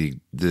and the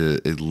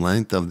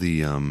length of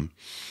the,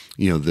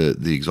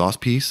 the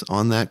exhaust piece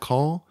on that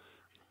call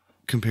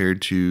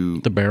compared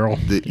to the barrel.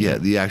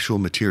 The actual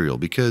material,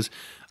 because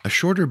a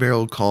shorter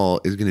barreled call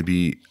is going to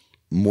be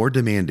more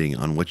demanding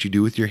on what you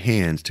do with your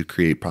hands to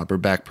create proper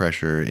back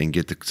pressure and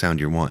get the sound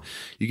you want.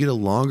 You get a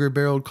longer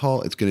barreled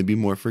call, it's going to be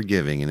more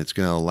forgiving, and it's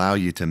going to allow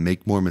you to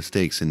make more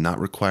mistakes and not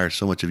require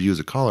so much of you as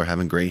a caller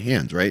having great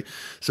hands, right?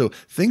 So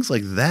things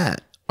like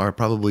that are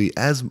probably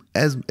as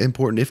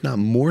important, if not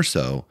more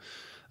so,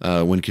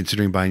 when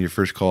considering buying your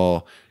first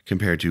call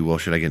compared to, well,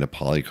 should I get a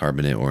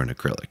polycarbonate or an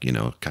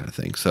acrylic, kind of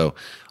thing. So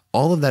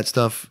all of that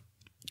stuff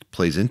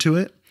plays into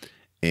it.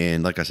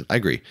 And like I said, I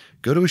agree.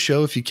 Go to a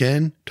show if you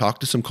can. Talk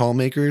to some call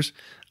makers.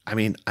 I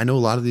mean, I know a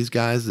lot of these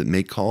guys that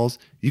make calls.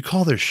 You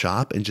call their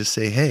shop and just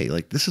say, hey,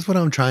 like, this is what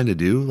I'm trying to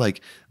do. Like,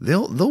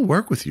 they'll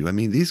work with you. I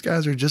mean, these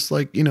guys are just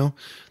like,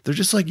 they're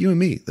just like you and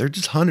me. They're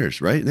just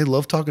hunters, right? And they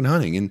love talking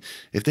hunting. And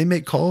if they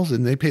make calls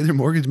and they pay their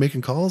mortgage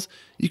making calls,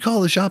 you call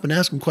the shop and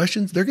ask them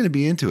questions, they're going to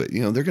be into it.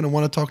 They're going to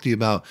want to talk to you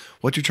about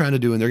what you're trying to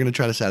do, and they're going to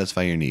try to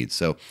satisfy your needs.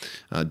 So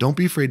don't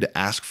be afraid to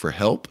ask for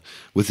help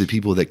with the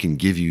people that can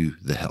give you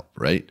the help,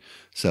 right?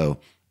 So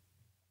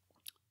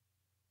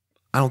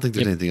I don't think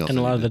there's anything else. And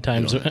a lot of the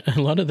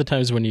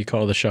times when you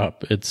call the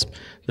shop, it's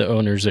the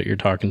owners that you're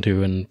talking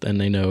to, and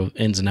they know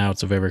ins and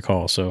outs of every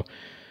call. So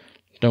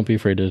don't be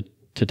afraid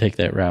to take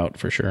that route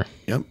for sure.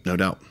 Yep, no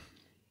doubt.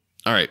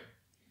 All right.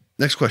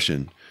 Next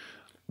question.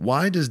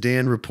 Why does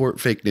Dan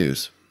report fake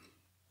news?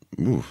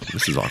 Ooh,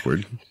 this is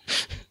awkward.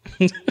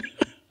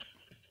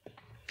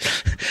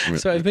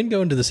 So I've been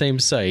going to the same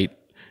site,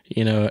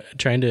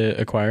 trying to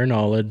acquire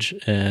knowledge,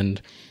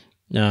 and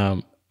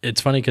it's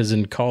funny because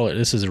in college,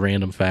 this is a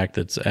random fact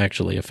that's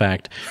actually a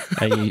fact.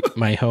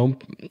 My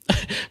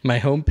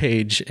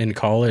homepage in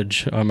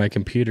college on my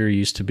computer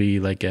used to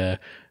be like a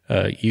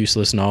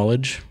useless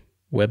knowledge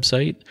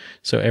website.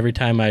 So every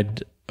time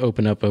I'd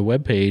open up a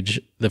web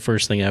page, the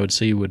first thing I would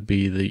see would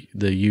be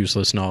the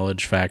useless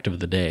knowledge fact of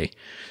the day.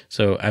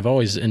 So I've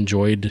always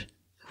enjoyed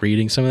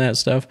reading some of that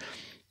stuff.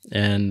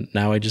 And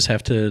now I just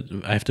have to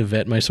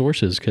vet my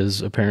sources,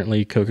 because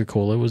apparently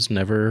Coca-Cola was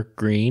never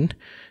green.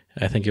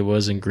 I think it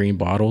was in green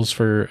bottles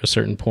for a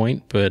certain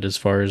point, but as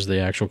far as the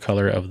actual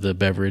color of the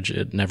beverage,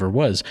 it never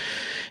was.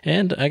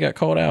 And I got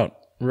called out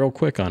real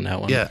quick on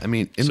that one. Yeah, I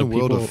mean, in the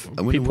world of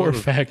people are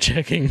fact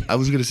checking. I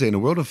was going to say, in the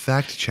world of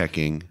fact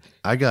checking,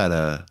 I got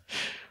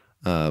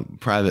a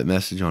private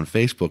message on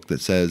Facebook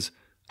that says,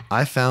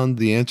 I found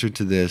the answer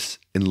to this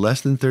in less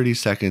than 30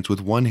 seconds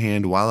with one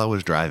hand while I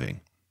was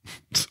driving.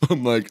 So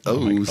I'm like,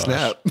 oh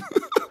snap.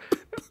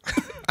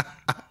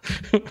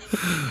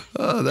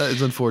 Oh, that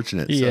is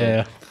unfortunate.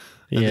 Yeah.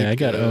 So I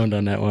got owned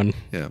on that one.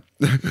 Yeah.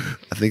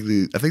 I think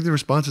the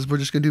response is we're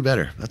just going to do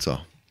better. That's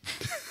all.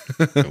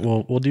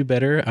 We'll do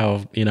better.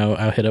 I'll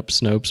hit up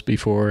Snopes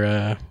before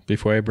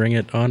I bring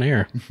it on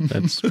air.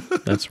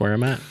 That's where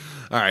I'm at.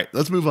 All right,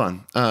 let's move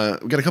on.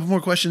 We've got a couple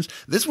more questions.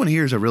 This one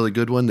here is a really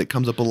good one that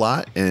comes up a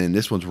lot, and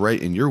this one's right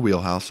in your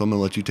wheelhouse, so I'm going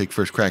to let you take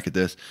first crack at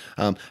this.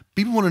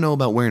 People want to know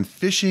about wearing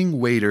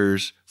fishing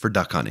waders for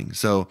duck hunting.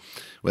 So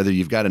whether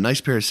you've got a nice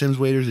pair of Sims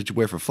waders that you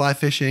wear for fly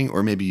fishing,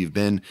 or maybe you've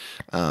been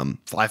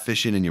fly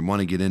fishing and you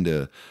want to get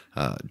into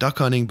duck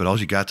hunting, but all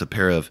you got's a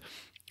pair of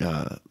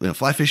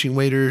fly fishing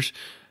waders.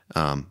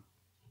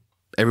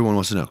 Everyone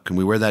wants to know, can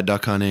we wear that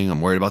duck hunting?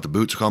 I'm worried about the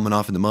boots coming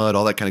off in the mud,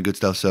 all that kind of good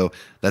stuff. So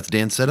that's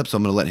Dan's setup. So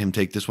I'm going to let him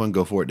take this one.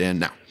 Go for it, Dan,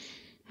 now.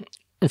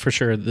 For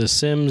sure. The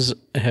Sims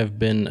have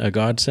been a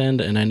godsend,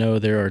 and I know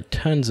there are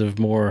tons of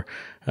more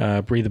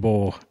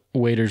breathable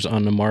waders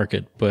on the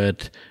market,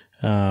 but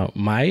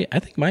I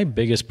think my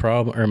biggest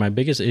problem, or my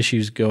biggest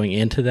issues going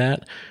into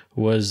that,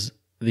 was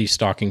the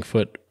stocking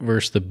foot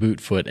versus the boot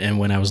foot. And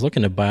when I was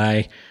looking to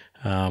buy,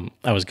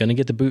 I was going to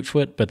get the boot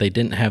foot, but they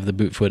didn't have the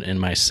boot foot in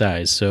my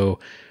size. So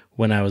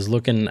when I was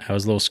looking, I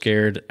was a little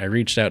scared. I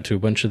reached out to a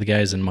bunch of the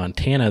guys in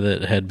Montana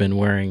that had been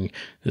wearing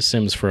the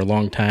Sims for a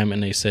long time,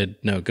 and they said,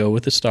 no, go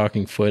with the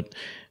stocking foot,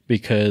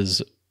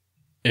 because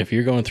if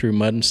you're going through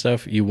mud and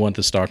stuff, you want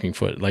the stocking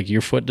foot. Like,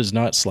 your foot does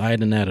not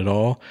slide in that at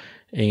all,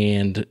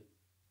 and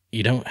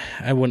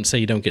I wouldn't say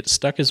you don't get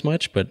stuck as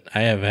much, but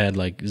I have had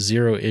like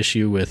zero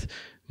issue with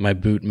my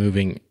boot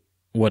moving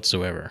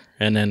whatsoever.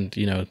 And then,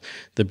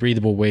 the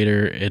breathable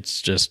wader,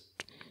 it's just,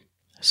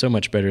 so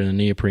much better than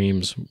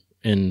neoprenes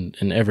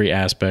in every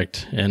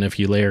aspect. And if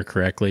you layer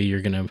correctly,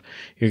 you're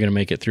gonna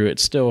make it through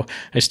it.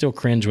 I still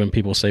cringe when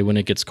people say when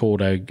it gets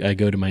cold, I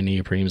go to my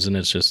neoprenes, and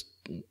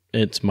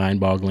it's mind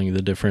boggling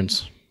the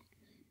difference.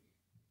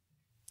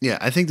 Yeah,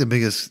 I think the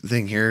biggest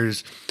thing here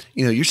is,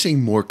 you're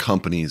seeing more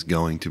companies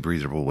going to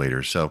breathable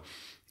waders. So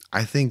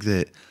I think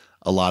that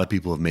a lot of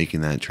people are making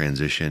that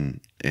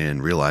transition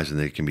and realizing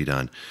that it can be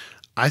done.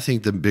 I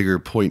think the bigger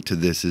point to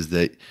this is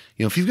that,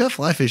 if you've got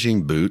fly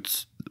fishing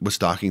boots with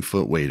stocking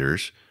foot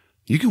waders,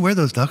 you can wear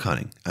those duck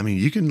hunting. I mean,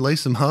 you can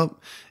lace them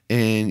up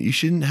and you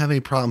shouldn't have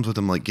any problems with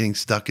them like getting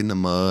stuck in the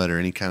mud or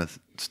any kind of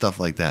stuff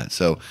like that.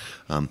 So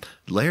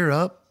layer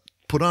up,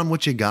 put on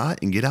what you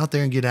got, and get out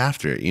there and get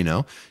after it.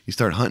 You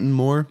start hunting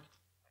more,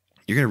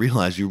 you're going to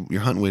realize your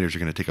hunting waders are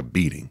going to take a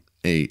beating,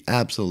 a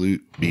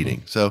absolute beating.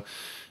 Mm-hmm. So,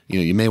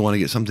 you may want to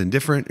get something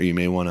different, or you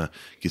may want to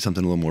get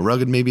something a little more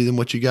rugged maybe than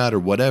what you got or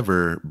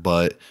whatever,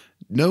 but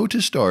know to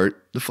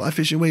start, the fly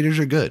fishing waders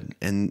are good.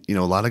 And,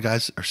 a lot of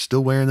guys are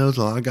still wearing those.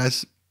 A lot of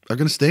guys are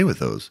going to stay with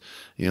those.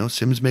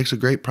 Sims makes a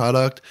great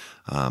product.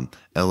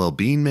 LL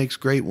Bean makes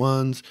great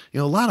ones.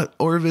 A lot of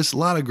Orvis, a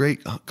lot of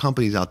great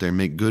companies out there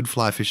make good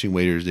fly fishing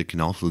waders that can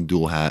also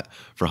dual hat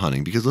for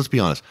hunting. Because let's be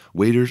honest,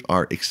 waders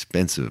are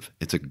expensive.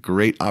 It's a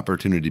great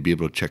opportunity to be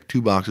able to check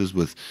two boxes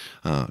with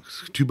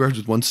two birds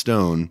with one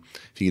stone.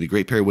 If you get a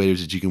great pair of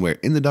waders that you can wear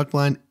in the duck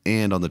blind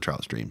and on the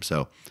trout stream.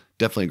 So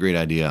definitely a great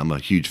idea. I'm a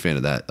huge fan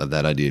of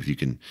that idea if you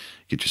can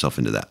get yourself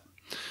into that.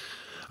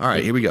 All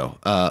right, here we go.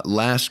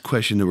 Last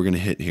question that we're going to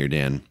hit here,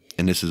 Dan,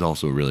 and this is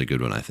also a really good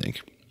one, I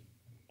think.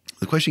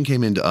 The question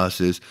came into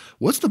us is,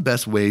 what's the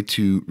best way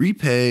to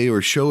repay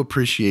or show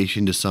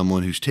appreciation to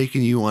someone who's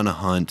taken you on a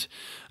hunt,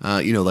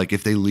 like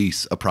if they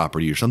lease a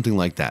property or something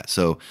like that?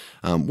 So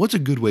what's a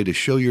good way to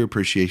show your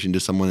appreciation to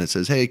someone that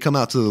says, hey, come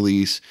out to the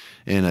lease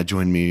and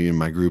join me in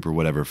my group or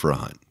whatever for a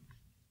hunt?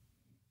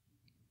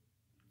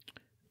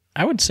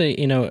 I would say,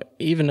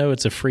 even though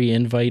it's a free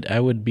invite, I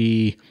would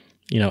be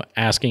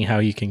asking how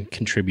you can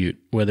contribute,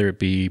 whether it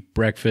be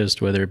breakfast,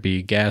 whether it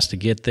be gas to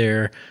get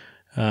there.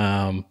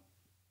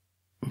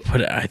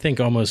 But I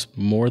think almost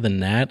more than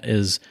that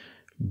is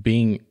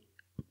be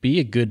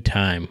a good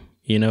time.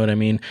 You know what I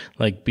mean?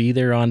 Like, be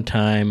there on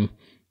time.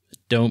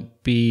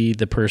 Don't be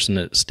the person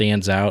that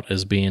stands out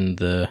as being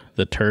the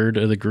turd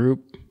of the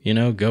group.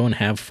 Go and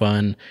have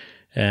fun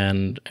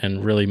and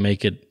really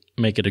make it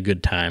a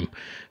good time.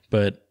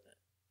 But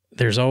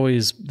there's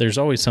always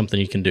something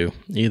you can do,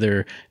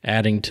 either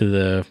adding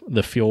to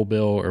the fuel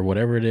bill or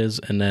whatever it is,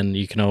 and then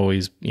you can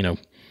always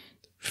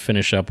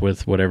finish up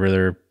with whatever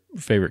their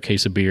favorite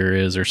case of beer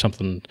is or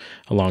something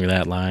along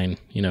that line.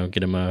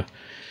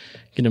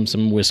 Get them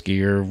some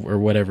whiskey or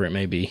whatever it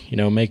may be.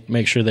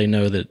 Make sure they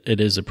know that it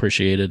is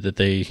appreciated, that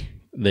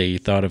they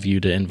thought of you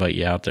to invite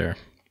you out there.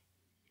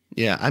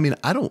 Yeah, I mean,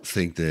 I don't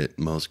think that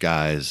most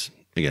guys,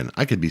 again,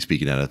 I could be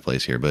speaking out of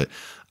place here, but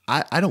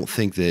I don't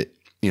think that,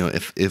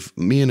 if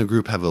me and a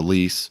group have a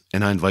lease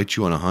and I invite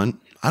you on a hunt,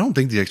 I don't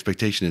think the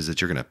expectation is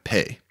that you're going to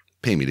pay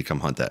me to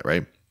come hunt that,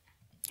 right?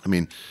 I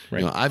mean,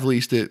 right. I've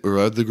leased it, or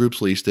other groups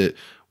leased it,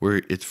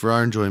 where it's for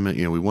our enjoyment.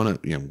 We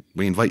want to,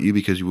 we invite you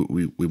because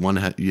we want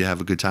to you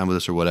have a good time with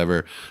us or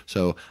whatever.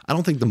 So I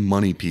don't think the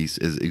money piece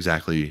is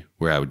exactly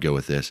where I would go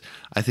with this.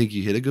 I think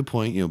you hit a good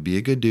point. Be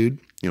a good dude.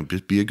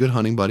 Just be a good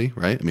hunting buddy,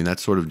 right? I mean,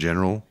 that's sort of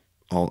general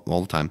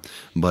all the time.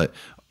 But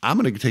I'm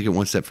going to take it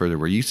one step further,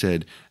 where you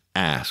said,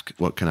 ask,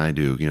 what can I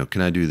do?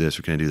 Can I do this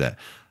or can I do that?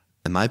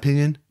 In my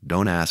opinion,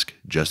 don't ask,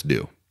 just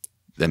do.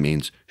 That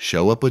means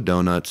show up with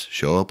donuts,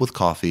 show up with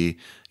coffee,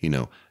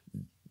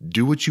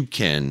 do what you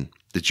can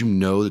that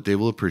that they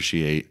will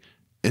appreciate,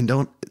 and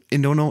don't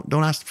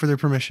ask for their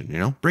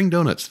permission. Bring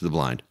donuts to the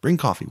blind, bring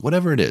coffee,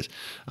 whatever it is.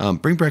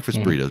 Bring breakfast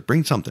burritos,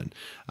 bring something.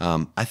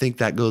 I think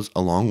that goes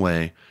a long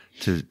way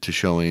to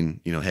showing,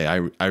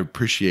 hey, I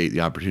appreciate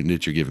the opportunity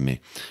that you're giving me.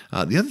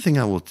 The other thing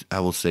I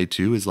will say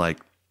too is, like,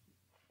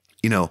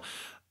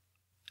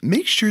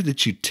 make sure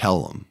that you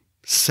tell them,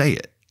 say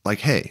it, like,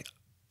 hey,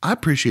 I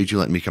appreciate you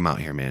letting me come out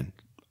here, man.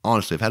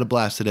 Honestly, I've had a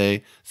blast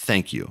today.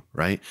 Thank you.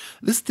 Right.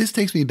 This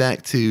takes me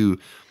back to,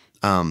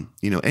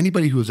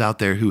 anybody who's out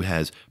there who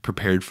has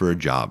prepared for a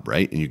job,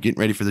 right? And you're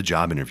getting ready for the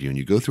job interview and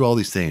you go through all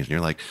these things and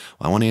you're like,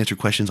 well, I want to answer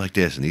questions like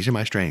this, and these are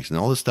my strengths and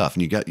all this stuff.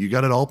 And you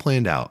got it all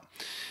planned out.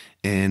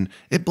 And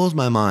it blows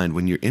my mind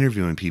when you're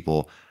interviewing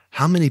people,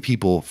 how many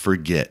people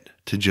forget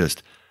to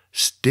just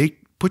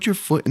put your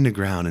foot in the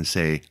ground and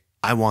say,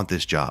 I want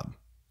this job.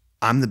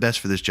 I'm the best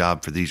for this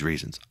job for these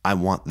reasons. I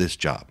want this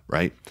job,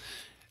 right?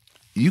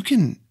 You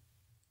can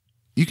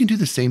do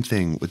the same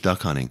thing with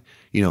duck hunting.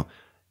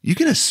 You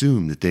can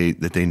assume that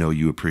they know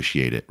you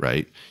appreciate it,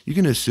 right? You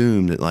can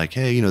assume that, like,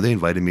 hey, they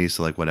invited me,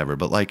 so like whatever.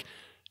 But, like,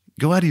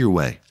 go out of your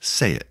way,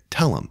 say it,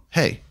 tell them,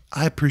 hey,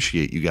 I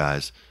appreciate you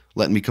guys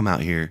letting me come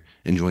out here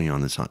and join you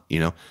on this hunt.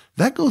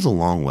 That goes a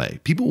long way.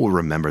 People will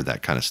remember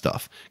that kind of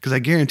stuff, because I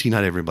guarantee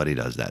not everybody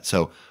does that.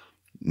 So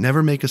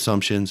never make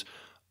assumptions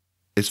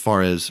as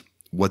far as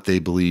what they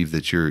believe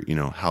that you're,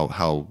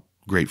 how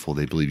grateful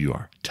they believe you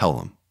are. Tell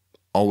them.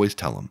 Always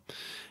tell them.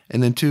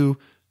 And then two,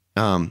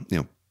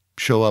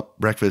 show up,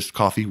 breakfast,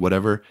 coffee,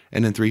 whatever.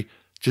 And then 3,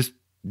 just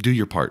do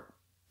your part.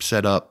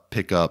 Set up,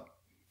 pick up,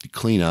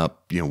 clean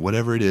up,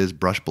 whatever it is,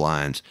 brush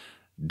blinds.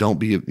 Don't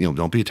be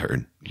a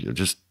turd.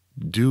 Just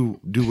do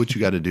what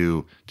you got to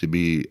do to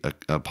be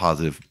a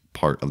positive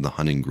part of the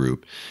hunting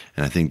group.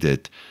 And I think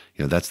that,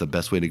 that's the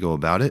best way to go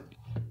about it.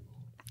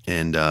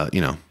 And,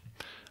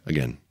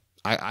 again,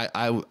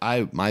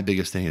 I my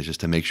biggest thing is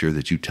just to make sure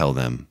that you tell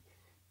them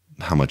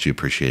how much you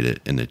appreciate it,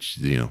 and that,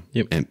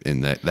 Yep.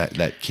 and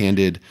that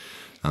candid,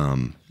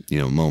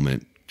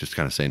 moment, just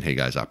kind of saying, hey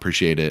guys, I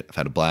appreciate it. I've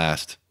had a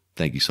blast.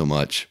 Thank you so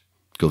much.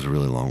 Goes a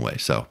really long way.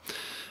 So,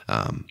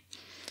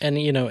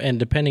 and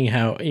depending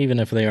how, even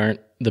if they aren't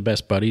the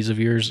best buddies of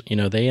yours,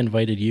 they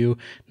invited you.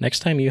 Next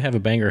time you have a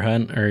banger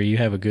hunt, or you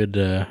have a good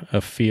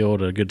a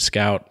field, a good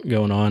scout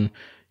going on,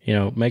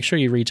 make sure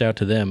you reach out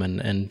to them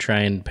and try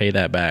and pay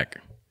that back.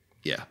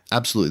 Yeah,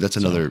 absolutely. That's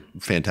another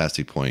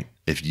fantastic point.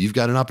 If you've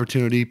got an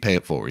opportunity, pay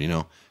it forward.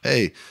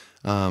 Hey,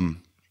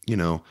 Dan,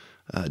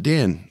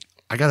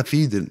 I got a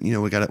feed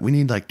that, we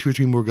need like 2 or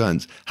 3 more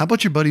guns. How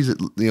about your buddies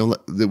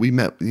that we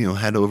met,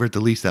 had over at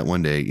the lease that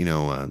one day,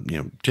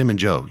 Jim and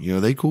Joe,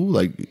 they cool?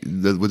 Like,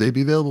 would they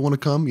be available, want to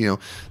come?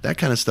 That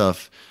kind of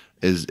stuff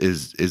is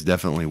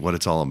definitely what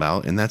it's all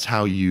about. And that's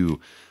how you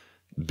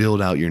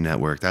build out your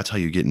network. That's how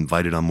you get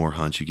invited on more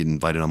hunts. You get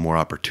invited on more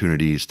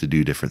opportunities to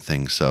do different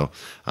things. So,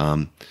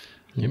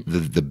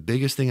 the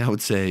biggest thing I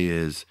would say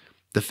is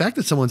the fact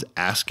that someone's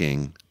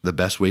asking the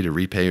best way to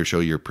repay or show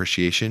your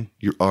appreciation,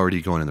 you're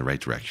already going in the right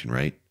direction,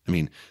 right? I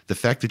mean, the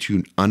fact that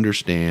you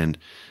understand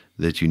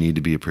that you need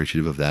to be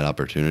appreciative of that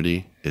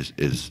opportunity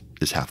is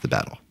half the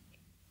battle.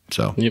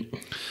 So, yep.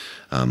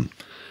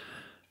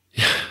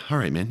 Yeah. All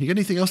right, man. You got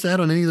anything else to add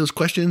on any of those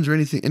questions, or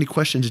any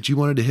questions that you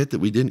wanted to hit that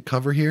we didn't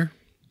cover here?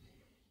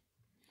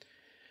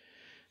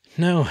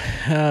 No,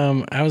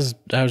 I was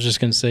just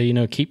gonna say,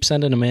 keep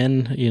sending them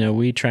in.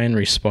 We try and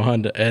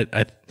respond.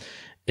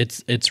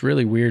 It's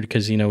really weird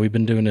because we've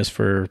been doing this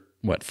for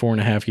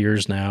 4.5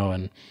 years now,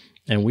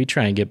 and we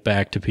try and get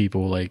back to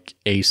people like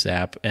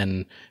ASAP,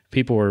 and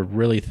people are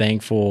really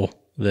thankful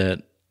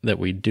that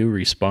we do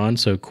respond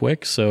so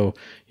quick. So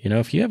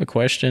if you have a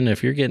question,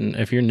 if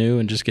you're new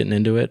and just getting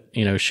into it,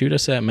 shoot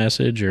us that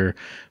message, or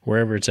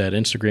wherever it's at,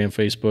 Instagram,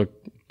 Facebook,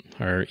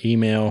 or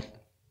email.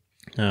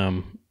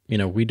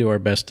 We do our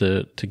best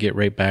to get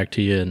right back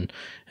to you,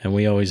 and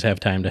we always have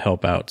time to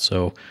help out.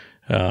 So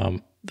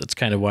that's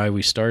kind of why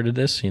we started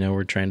this.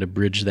 We're trying to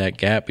bridge that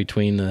gap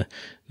between the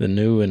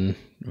new and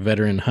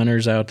veteran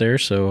hunters out there.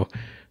 So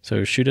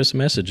shoot us a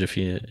message if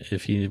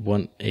you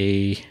want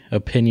a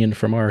opinion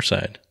from our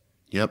side.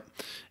 Yep.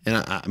 And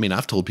I mean,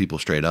 I've told people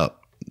straight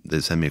up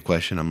that send me a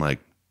question. I'm like,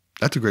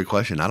 that's a great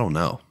question. I don't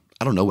know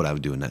what I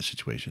would do in that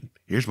situation.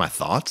 Here's my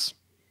thoughts.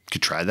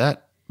 Could try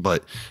that.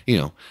 But,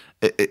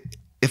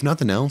 if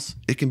nothing else,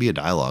 it can be a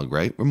dialogue,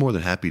 right? We're more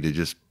than happy to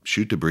just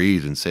shoot the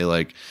breeze and say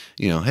like,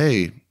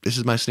 hey, this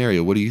is my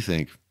scenario. What do you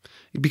think?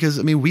 Because,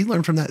 we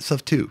learn from that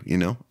stuff too,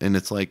 and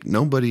it's like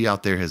nobody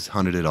out there has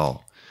hunted it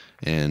all,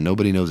 and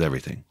nobody knows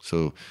everything.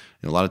 So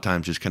a lot of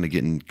times just kind of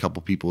getting a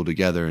couple people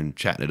together and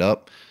chatting it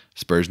up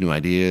spurs new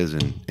ideas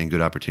and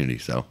good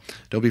opportunities. So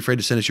don't be afraid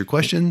to send us your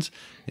questions,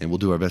 and we'll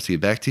do our best to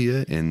get back to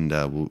you. And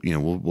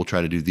we'll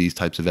try to do these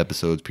types of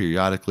episodes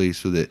periodically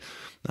so that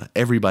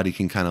everybody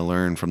can kind of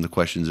learn from the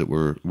questions that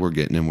we're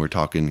getting and we're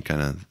talking,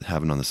 kind of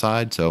having on the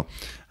side. So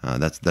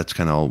that's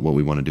kind of what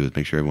we want to do, is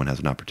make sure everyone has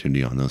an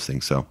opportunity on those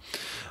things. So,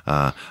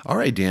 all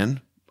right,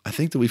 Dan, I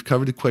think that we've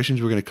covered the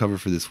questions we're going to cover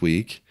for this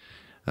week.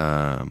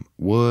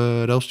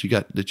 What else you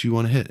got that you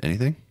want to hit?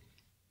 Anything?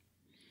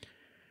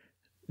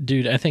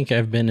 Dude, I think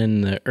I've been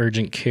in the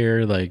urgent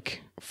care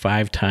like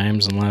 5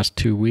 times in the last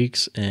 2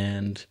 weeks,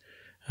 and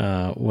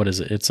what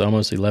is it? It's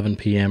almost 11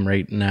 p.m.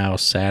 right now,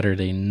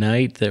 Saturday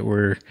night, that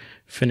we're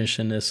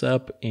finishing this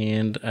up,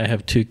 and I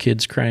have 2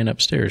 kids crying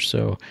upstairs.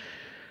 So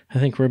I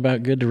think we're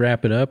about good to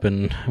wrap it up,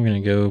 and I'm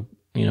going to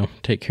go,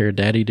 take care of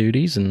daddy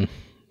duties and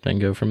then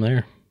go from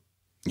there.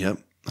 Yep.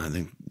 I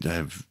think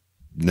I've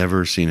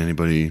never seen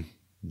anybody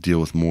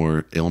deal with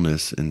more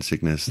illness and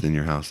sickness in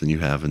your house than you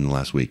have in the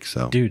last week.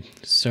 So, dude,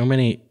 so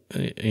many,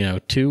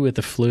 2 with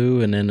the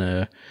flu, and then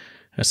a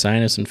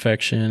sinus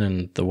infection,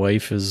 and the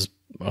wife is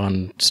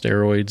on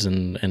steroids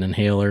and an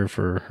inhaler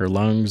for her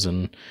lungs,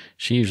 and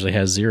she usually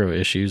has 0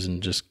 issues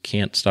and just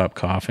can't stop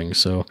coughing.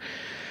 So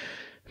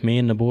me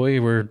and the boy,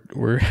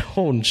 we're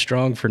holding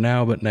strong for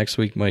now, but next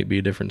week might be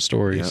a different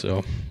story. Yep.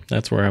 So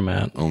that's where I'm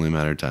at. Only a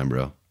matter of time,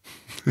 bro.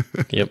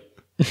 Yep.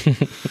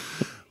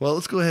 Well,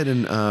 let's go ahead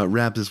and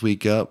wrap this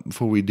week up.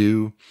 Before we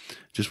do,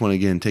 just want to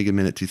again take a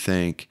minute to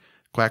thank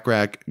Quack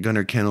Rack,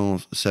 Gunner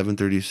Kennels,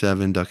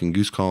 737 Duck and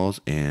Goose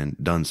Calls, and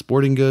Dunn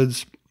Sporting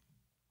Goods.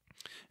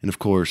 And of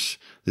course,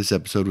 this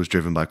episode was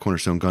driven by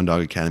Cornerstone Gun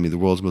Dog Academy, the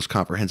world's most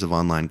comprehensive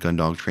online gun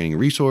dog training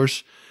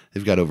resource.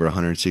 They've got over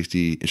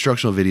 160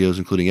 instructional videos,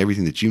 including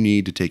everything that you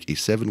need to take a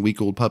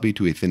 7-week-old puppy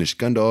to a finished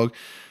gun dog.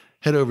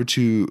 Head over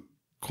to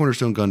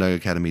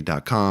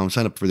cornerstonegundogacademy.com,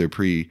 sign up for their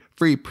free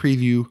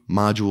preview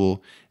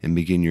module, and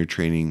begin your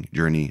training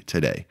journey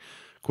today.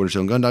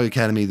 Cornerstone Gundog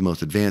Academy, the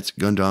most advanced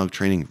gun dog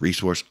training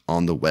resource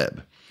on the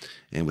web.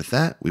 And with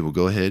that, we will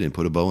go ahead and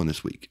put a bow on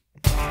this week.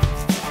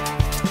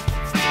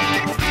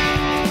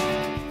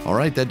 All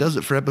right, that does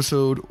it for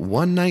episode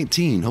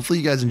 119. Hopefully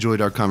you guys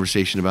enjoyed our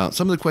conversation about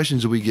some of the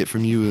questions that we get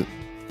from you,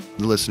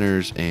 the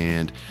listeners.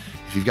 And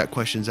if you've got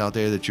questions out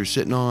there that you're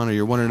sitting on or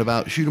you're wondering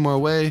about, shoot them our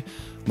way.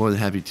 More than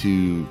happy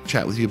to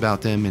chat with you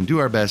about them and do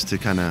our best to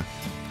kind of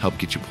help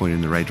get you pointed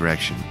in the right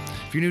direction.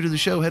 If you're new to the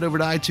show, head over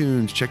to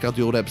iTunes, check out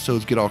the old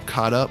episodes, get all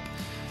caught up.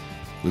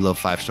 We love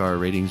 5-star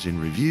ratings and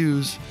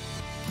reviews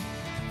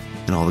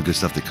and all the good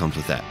stuff that comes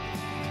with that.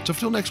 So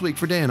until next week,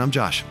 for Dan, I'm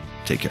Josh.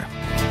 Take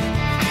care.